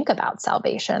I think about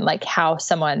salvation, like how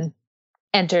someone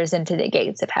enters into the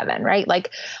gates of heaven, right? Like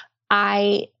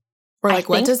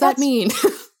what does that mean?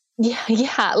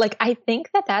 Yeah. Like, I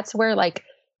think that that's where like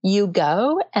you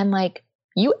go and like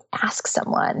you ask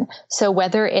someone. So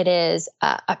whether it is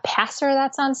a pastor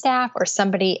that's on staff or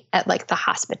somebody at like the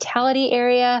hospitality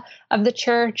area of the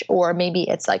church, or maybe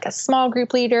it's like a small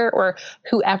group leader or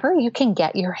whoever you can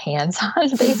get your hands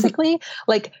on, basically,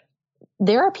 like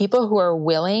there are people who are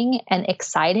willing and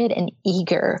excited and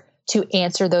eager to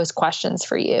answer those questions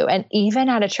for you. And even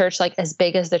at a church like as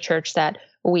big as the church that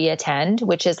we attend,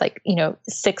 which is like,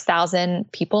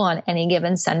 6,000 people on any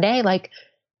given Sunday, like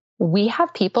we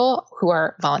have people who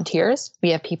are volunteers. We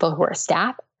have people who are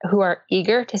staff who are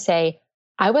eager to say,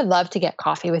 I would love to get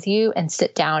coffee with you and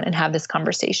sit down and have this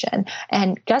conversation.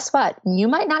 And guess what? You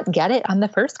might not get it on the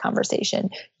first conversation.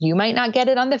 You might not get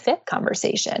it on the 5th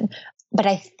conversation. But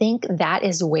I think that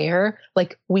is where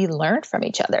like we learn from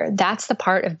each other. That's the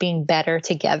part of being better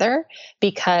together,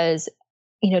 because,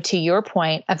 to your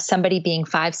point of somebody being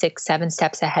 5, 6, 7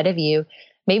 steps ahead of you,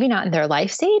 maybe not in their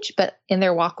life stage, but in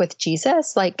their walk with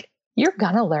Jesus, like you're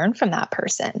going to learn from that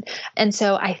person. And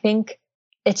so I think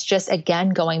it's just, again,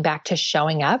 going back to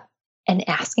showing up and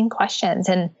asking questions.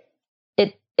 And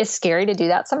it is scary to do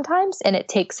that sometimes. And it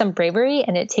takes some bravery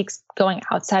and it takes going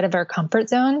outside of our comfort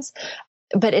zones.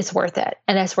 But it's worth it.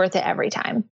 And it's worth it every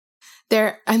time.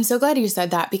 I'm so glad you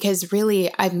said that, because really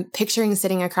I'm picturing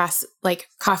sitting across like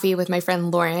coffee with my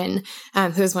friend Lauren,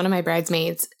 who is one of my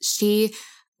bridesmaids. She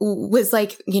was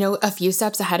like, a few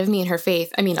steps ahead of me in her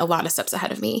faith. I mean, a lot of steps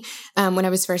ahead of me when I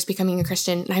was first becoming a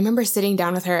Christian. And I remember sitting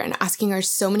down with her and asking her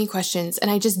so many questions.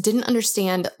 And I just didn't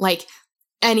understand like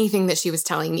anything that she was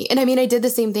telling me. And I mean, I did the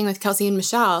same thing with Kelsey and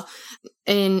Michelle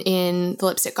in the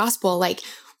Lipstick Gospel. Like,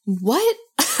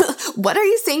 what are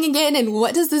you saying again? And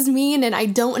what does this mean? And I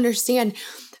don't understand.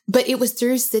 But it was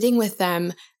through sitting with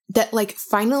them that like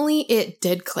finally it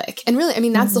did click. And really, I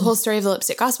mean, that's the whole story of the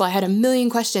Lipstick Gospel. I had a million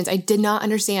questions. I did not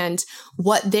understand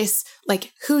what this,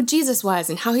 like who Jesus was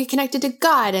and how he connected to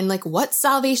God and like what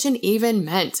salvation even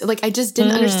meant. Like I just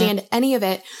didn't understand any of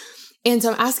it. And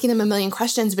so I'm asking them a million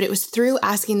questions, but it was through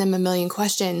asking them a million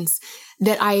questions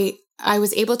that I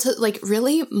was able to like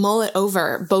really mull it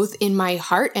over both in my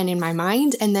heart and in my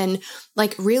mind. And then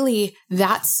like, really,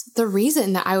 that's the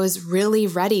reason that I was really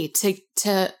ready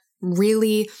to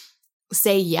really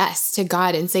say yes to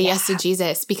God and say yes to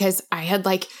Jesus, because I had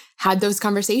like had those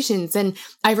conversations. And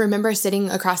I remember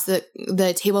sitting across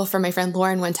the table from my friend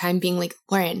Lauren one time being like,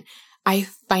 Lauren, I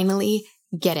finally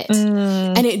get it.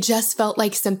 And it just felt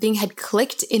like something had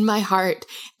clicked in my heart.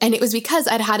 And it was because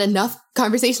I'd had enough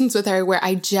conversations with her where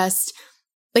I just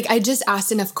like I just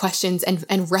asked enough questions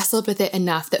and wrestled with it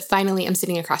enough that finally I'm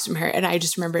sitting across from her. And I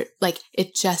just remember like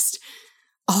it just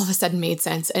all of a sudden made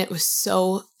sense. And it was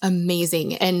so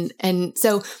amazing. And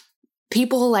so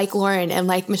people like Lauren and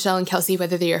like Michelle and Kelsey,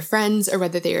 whether they're your friends or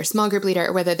whether they're your small group leader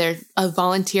or whether they're a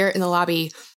volunteer in the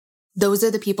lobby, those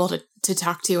are the people to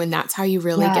talk to. And that's how you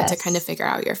really get to kind of figure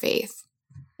out your faith.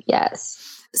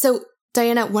 Yes. So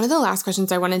Diana, one of the last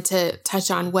questions I wanted to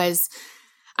touch on was,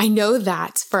 I know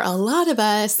that for a lot of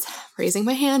us, raising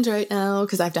my hand right now,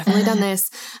 because I've definitely done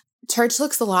this, church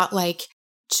looks a lot like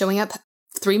showing up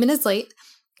 3 minutes late,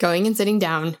 going and sitting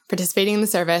down, participating in the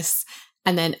service,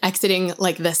 and then exiting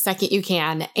like the second you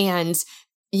can. And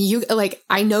you like,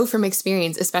 I know from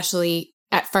experience, especially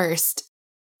at first,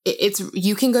 it's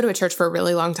you can go to a church for a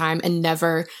really long time and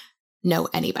never know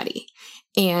anybody.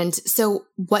 And so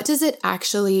what does it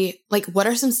actually, like, what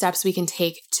are some steps we can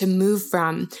take to move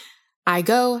from I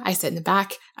go, I sit in the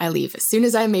back, I leave as soon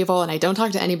as I'm able and I don't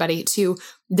talk to anybody to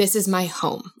this is my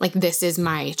home. Like this is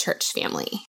my church family.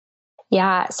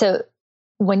 Yeah. So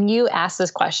when you asked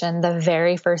this question, the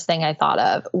very first thing I thought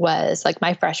of was like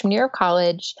my freshman year of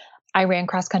college, I ran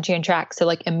cross country and track. So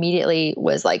like immediately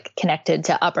was like connected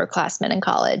to upperclassmen in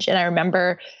college. And I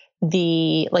remember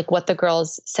what the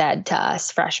girls said to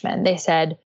us freshmen. They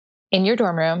said, in your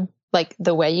dorm room, like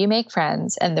the way you make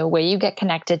friends and the way you get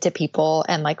connected to people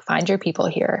and like find your people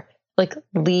here, like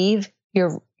leave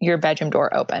your bedroom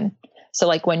door open. So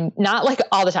like when, not like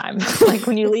all the time, like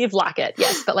when you leave, lock it.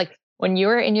 Yes. But like when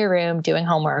you're in your room doing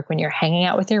homework, when you're hanging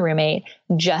out with your roommate,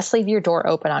 just leave your door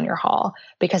open on your hall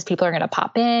because people are going to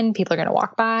pop in, people are going to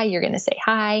walk by, you're going to say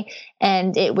hi.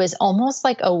 And it was almost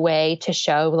like a way to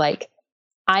show like,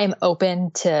 I am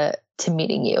open to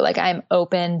meeting you. Like I'm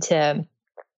open to,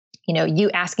 you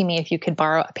asking me if you could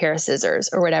borrow a pair of scissors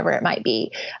or whatever it might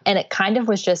be. And it kind of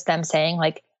was just them saying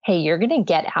like, hey, you're going to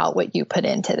get out what you put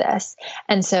into this.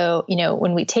 And so,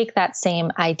 when we take that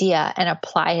same idea and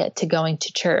apply it to going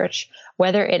to church,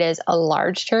 whether it is a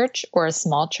large church or a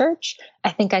small church,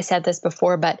 I think I said this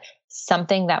before, but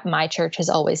something that my church has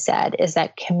always said is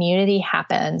that community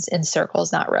happens in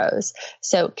circles, not rows.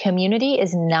 So community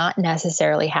is not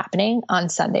necessarily happening on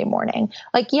Sunday morning.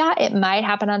 Like, yeah, it might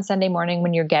happen on Sunday morning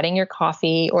when you're getting your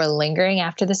coffee or lingering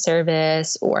after the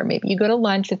service, or maybe you go to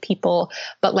lunch with people,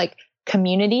 but like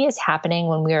community is happening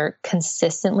when we are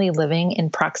consistently living in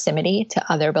proximity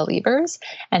to other believers.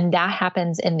 And that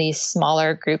happens in these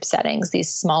smaller group settings,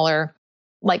 these smaller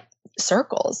like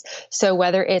circles. So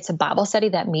whether it's a Bible study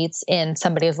that meets in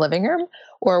somebody's living room,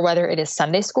 or whether it is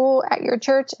Sunday school at your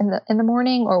church in the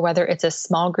morning, or whether it's a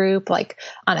small group like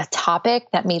on a topic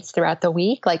that meets throughout the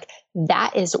week, like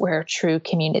that is where true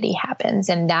community happens.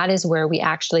 And that is where we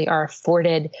actually are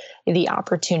afforded the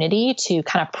opportunity to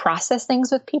kind of process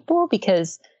things with people.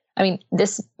 Because I mean,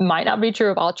 this might not be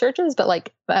true of all churches, but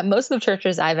like most of the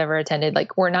churches I've ever attended,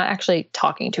 like we're not actually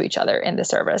talking to each other in the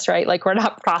service, right? Like we're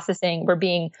not processing, we're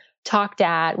being talked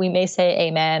at. We may say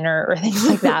amen or things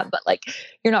like that, but like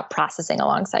you're not processing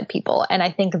alongside people. And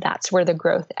I think that's where the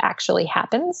growth actually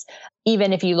happens.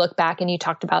 Even if you look back and you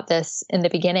talked about this in the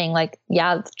beginning, like,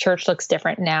 yeah, the church looks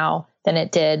different now than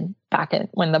it did back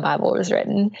when the Bible was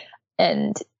written.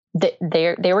 And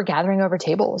they were gathering over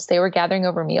tables. They were gathering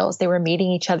over meals. They were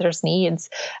meeting each other's needs.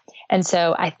 And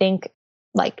so I think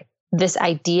like this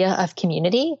idea of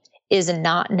community is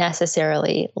not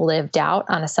necessarily lived out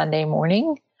on a Sunday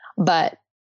morning, but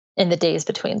in the days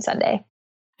between Sunday.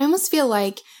 I almost feel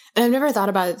like, and I've never thought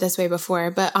about it this way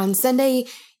before, but on Sunday,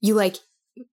 you like,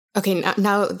 okay,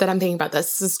 now that I'm thinking about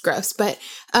this is gross, but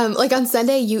like on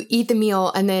Sunday, you eat the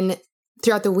meal and then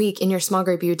throughout the week in your small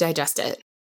group, you digest it.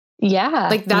 Yeah.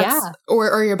 Like that's,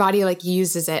 or your body like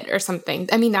uses it or something.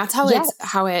 I mean, that's how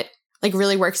how it like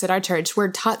really works at our church. We're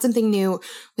taught something new.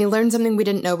 We learn something we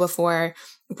didn't know before,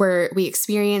 where we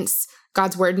experience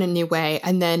God's word in a new way.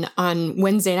 And then on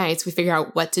Wednesday nights, we figure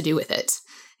out what to do with it.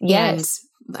 Yes.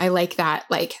 And I like that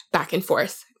like back and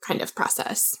forth kind of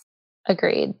process.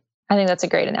 Agreed. I think that's a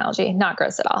great analogy. Not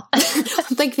gross at all.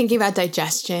 I'm like thinking about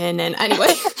digestion and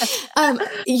anyway,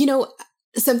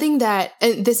 something that,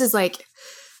 and this is like,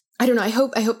 I don't know. I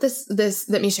hope this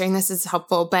that me sharing this is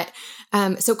helpful. But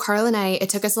so Carl and I, it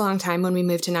took us a long time when we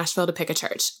moved to Nashville to pick a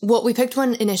church. Well, we picked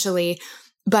one initially,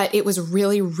 but it was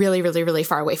really, really, really, really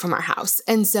far away from our house.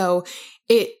 And so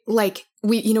it like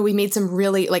we made some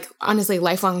really like honestly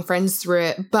lifelong friends through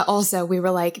it. But also we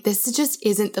were like, this just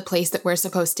isn't the place that we're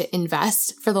supposed to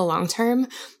invest for the long term.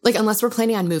 Like unless we're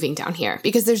planning on moving down here,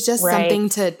 because there's just something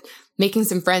to making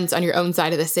some friends on your own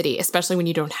side of the city, especially when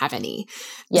you don't have any.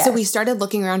 Yes. So we started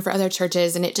looking around for other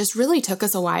churches, and it just really took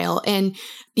us a while. And,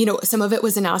 some of it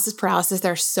was analysis paralysis.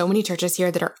 There are so many churches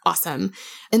here that are awesome.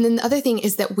 And then the other thing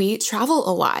is that we travel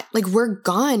a lot. Like, we're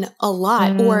gone a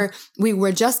lot, or we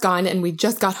were just gone and we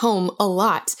just got home a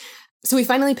lot. So we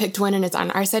finally picked one, and it's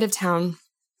on our side of town.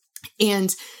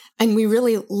 And we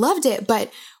really loved it,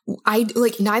 but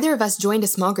neither of us joined a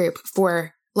small group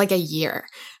for like a year.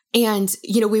 And,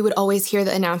 we would always hear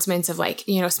the announcements of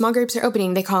small groups are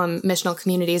opening. They call them missional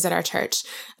communities at our church.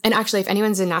 And actually, if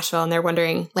anyone's in Nashville and they're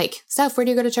wondering, Steph, where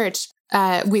do you go to church?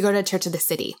 We go to Church of the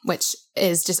City, which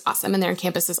is just awesome. And there are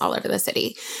campuses all over the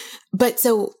city. But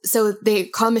so they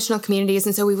call them missional communities.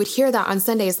 And so we would hear that on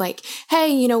Sundays,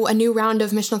 hey, a new round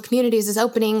of missional communities is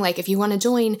opening. If you want to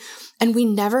join. And we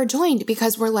never joined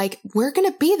because we're we're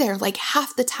going to be there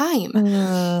half the time.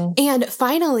 And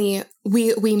finally,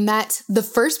 we met the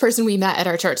first person we met at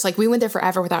our church. We went there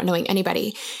forever without knowing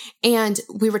anybody. And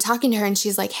we were talking to her, and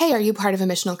she's like, hey, are you part of a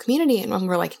missional community? And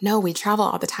we're like, no, we travel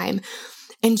all the time.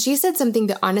 And she said something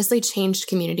that honestly changed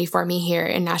community for me here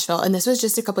in Nashville. And this was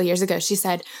just a couple of years ago. She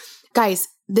said, guys,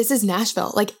 this is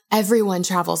Nashville. Everyone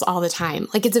travels all the time.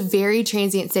 It's a very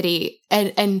transient city.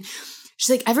 And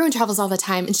she's like, everyone travels all the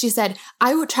time. And she said,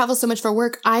 I would travel so much for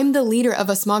work. I'm the leader of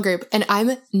a small group and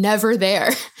I'm never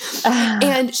there.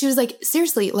 And she was like,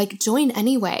 seriously, join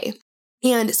anyway.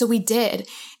 And so we did.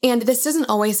 And this doesn't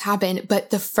always happen,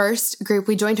 but the first group,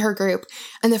 we joined her group,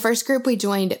 and the first group we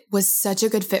joined was such a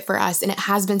good fit for us. And it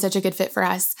has been such a good fit for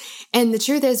us. And the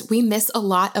truth is, we miss a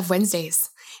lot of Wednesdays.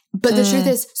 But the truth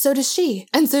is, so does she,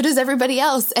 and so does everybody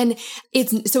else. And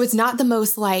it's not the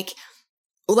most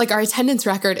our attendance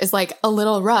record is a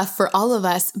little rough for all of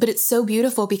us, but it's so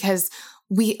beautiful because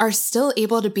we are still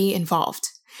able to be involved.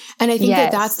 And I think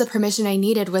that's the permission I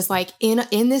needed was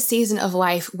in this season of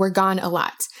life, we're gone a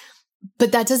lot,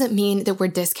 but that doesn't mean that we're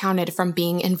discounted from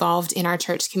being involved in our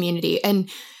church community. And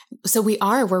so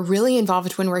we're really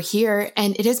involved when we're here,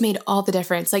 and it has made all the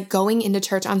difference. Going into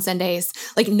church on Sundays,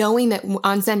 knowing that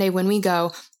on Sunday when we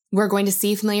go, we're going to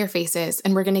see familiar faces,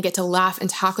 and we're going to get to laugh and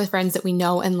talk with friends that we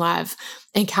know and love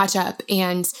and catch up,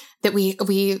 and that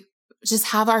we just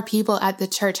have our people at the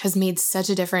church has made such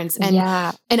a difference. And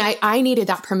I needed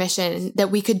that permission that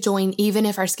we could join even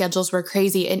if our schedules were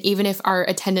crazy, and even if our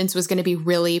attendance was going to be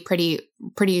really pretty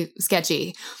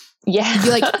sketchy. Yeah.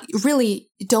 You really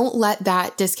don't let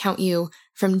that discount you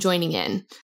from joining in.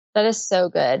 That is so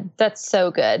good. That's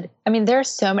so good. I mean, there's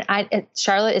so many,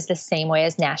 Charlotte is the same way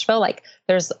as Nashville.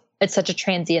 It's such a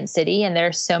transient city, and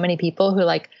there's so many people who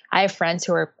I have friends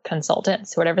who are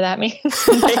consultants, whatever that means.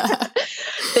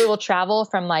 They will travel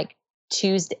from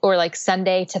Tuesday or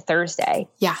Sunday to Thursday.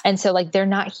 Yeah. And so they're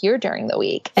not here during the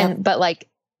week. And, but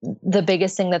the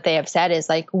biggest thing that they have said is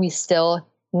we still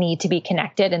need to be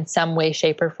connected in some way,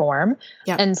 shape, or form.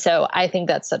 Yep. And so I think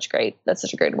that's such a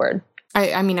great word.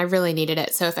 I mean, I really needed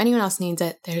it. So if anyone else needs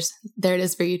it, there it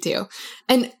is for you too.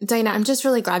 And Diana, I'm just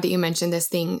really glad that you mentioned this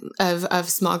thing of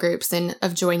small groups and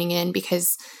of joining in,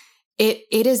 because it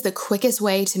is the quickest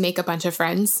way to make a bunch of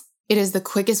friends. It is the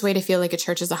quickest way to feel like a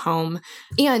church is a home.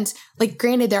 And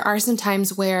granted, there are some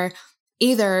times where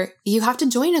either you have to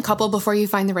join a couple before you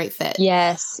find the right fit.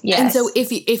 Yes. And so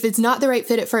if it's not the right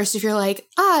fit at first, if you're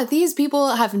these people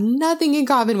have nothing in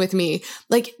common with me,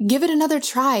 give it another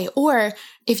try. Or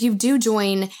if you do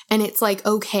join and it's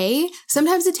okay,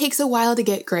 sometimes it takes a while to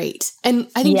get great. And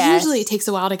I think usually it takes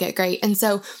a while to get great. And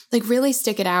so really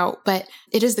stick it out. But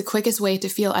it is the quickest way to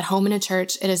feel at home in a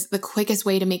church. It is the quickest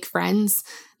way to make friends.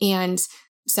 And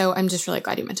so I'm just really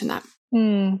glad you mentioned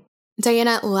that.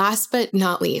 Diana, last but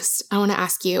not least, I want to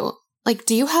ask you,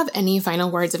 do you have any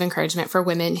final words of encouragement for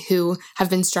women who have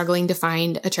been struggling to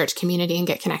find a church community and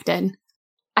get connected?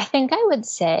 I think I would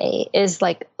say is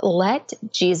let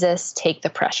Jesus take the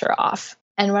pressure off.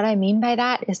 And what I mean by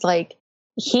that is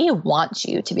he wants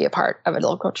you to be a part of a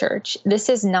local church. This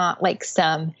is not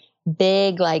some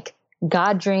big,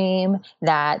 God dream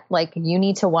that you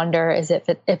need to wonder if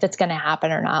it's going to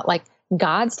happen or not.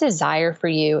 God's desire for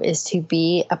you is to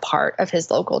be a part of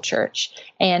his local church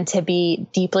and to be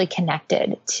deeply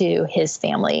connected to his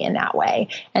family in that way.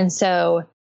 And so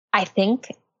I think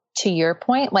to your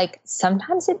point,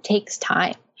 sometimes it takes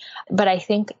time, but I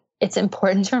think it's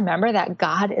important to remember that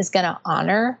God is going to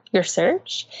honor your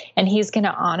search, and he's going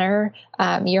to honor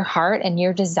your heart and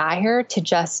your desire to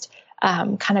just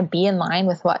kind of be in line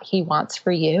with what he wants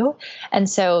for you. And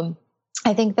so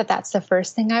I think that that's the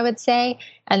first thing I would say.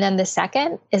 And then the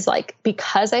second is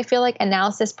because I feel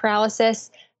analysis paralysis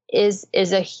is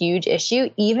a huge issue.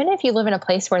 Even if you live in a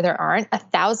place where there aren't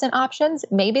 1,000 options,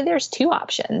 maybe there's 2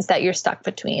 options that you're stuck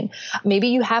between. Maybe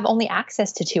you have only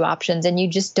access to 2 options and you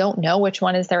just don't know which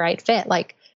one is the right fit.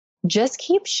 Like, just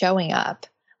keep showing up.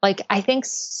 Like, I think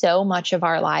so much of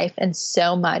our life and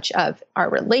so much of our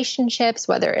relationships,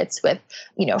 whether it's with,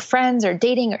 friends or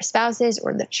dating or spouses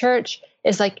or the church,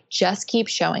 is like, just keep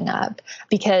showing up.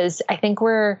 Because I think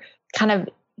we're kind of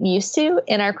used to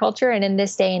in our culture and in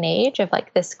this day and age of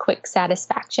like this quick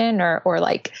satisfaction or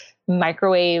like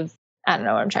microwave, I don't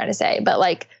know what I'm trying to say, but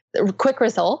like quick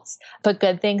results, but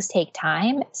good things take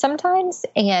time sometimes.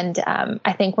 And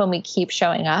I think when we keep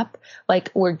showing up,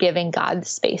 like we're giving God the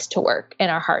space to work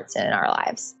in our hearts and in our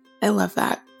lives. I love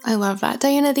that.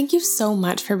 Diana, thank you so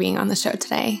much for being on the show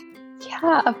today.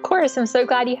 Yeah, of course. I'm so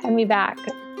glad you had me back.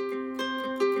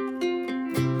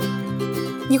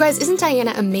 You guys, isn't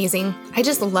Diana amazing? I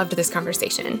just loved this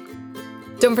conversation.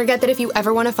 Don't forget that if you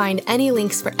ever want to find any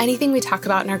links for anything we talk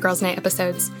about in our Girls Night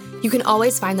episodes, you can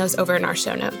always find those over in our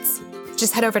show notes.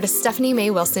 Just head over to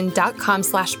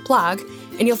stephaniemaywilson.com/blog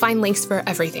and you'll find links for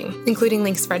everything, including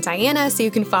links for Diana so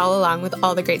you can follow along with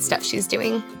all the great stuff she's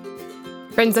doing.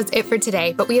 Friends, that's it for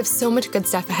today, but we have so much good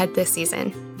stuff ahead this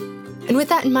season. And with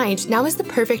that in mind, now is the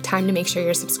perfect time to make sure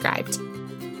you're subscribed.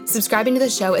 Subscribing to the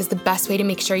show is the best way to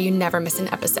make sure you never miss an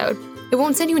episode. It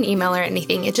won't send you an email or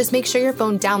anything, it just makes sure your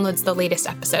phone downloads the latest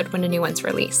episode when a new one's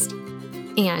released.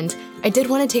 And I did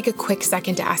want to take a quick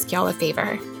second to ask y'all a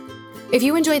favor. If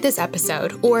you enjoyed this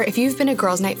episode, or if you've been a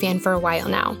Girls Night fan for a while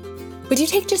now, would you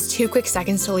take just 2 quick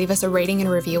seconds to leave us a rating and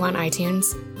a review on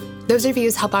iTunes? Those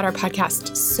reviews help out our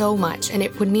podcast so much, and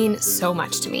it would mean so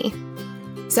much to me.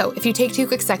 So if you take 2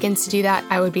 quick seconds to do that,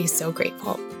 I would be so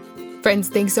grateful. Friends,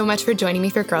 thanks so much for joining me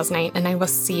for Girls Night, and I will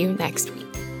see you next week.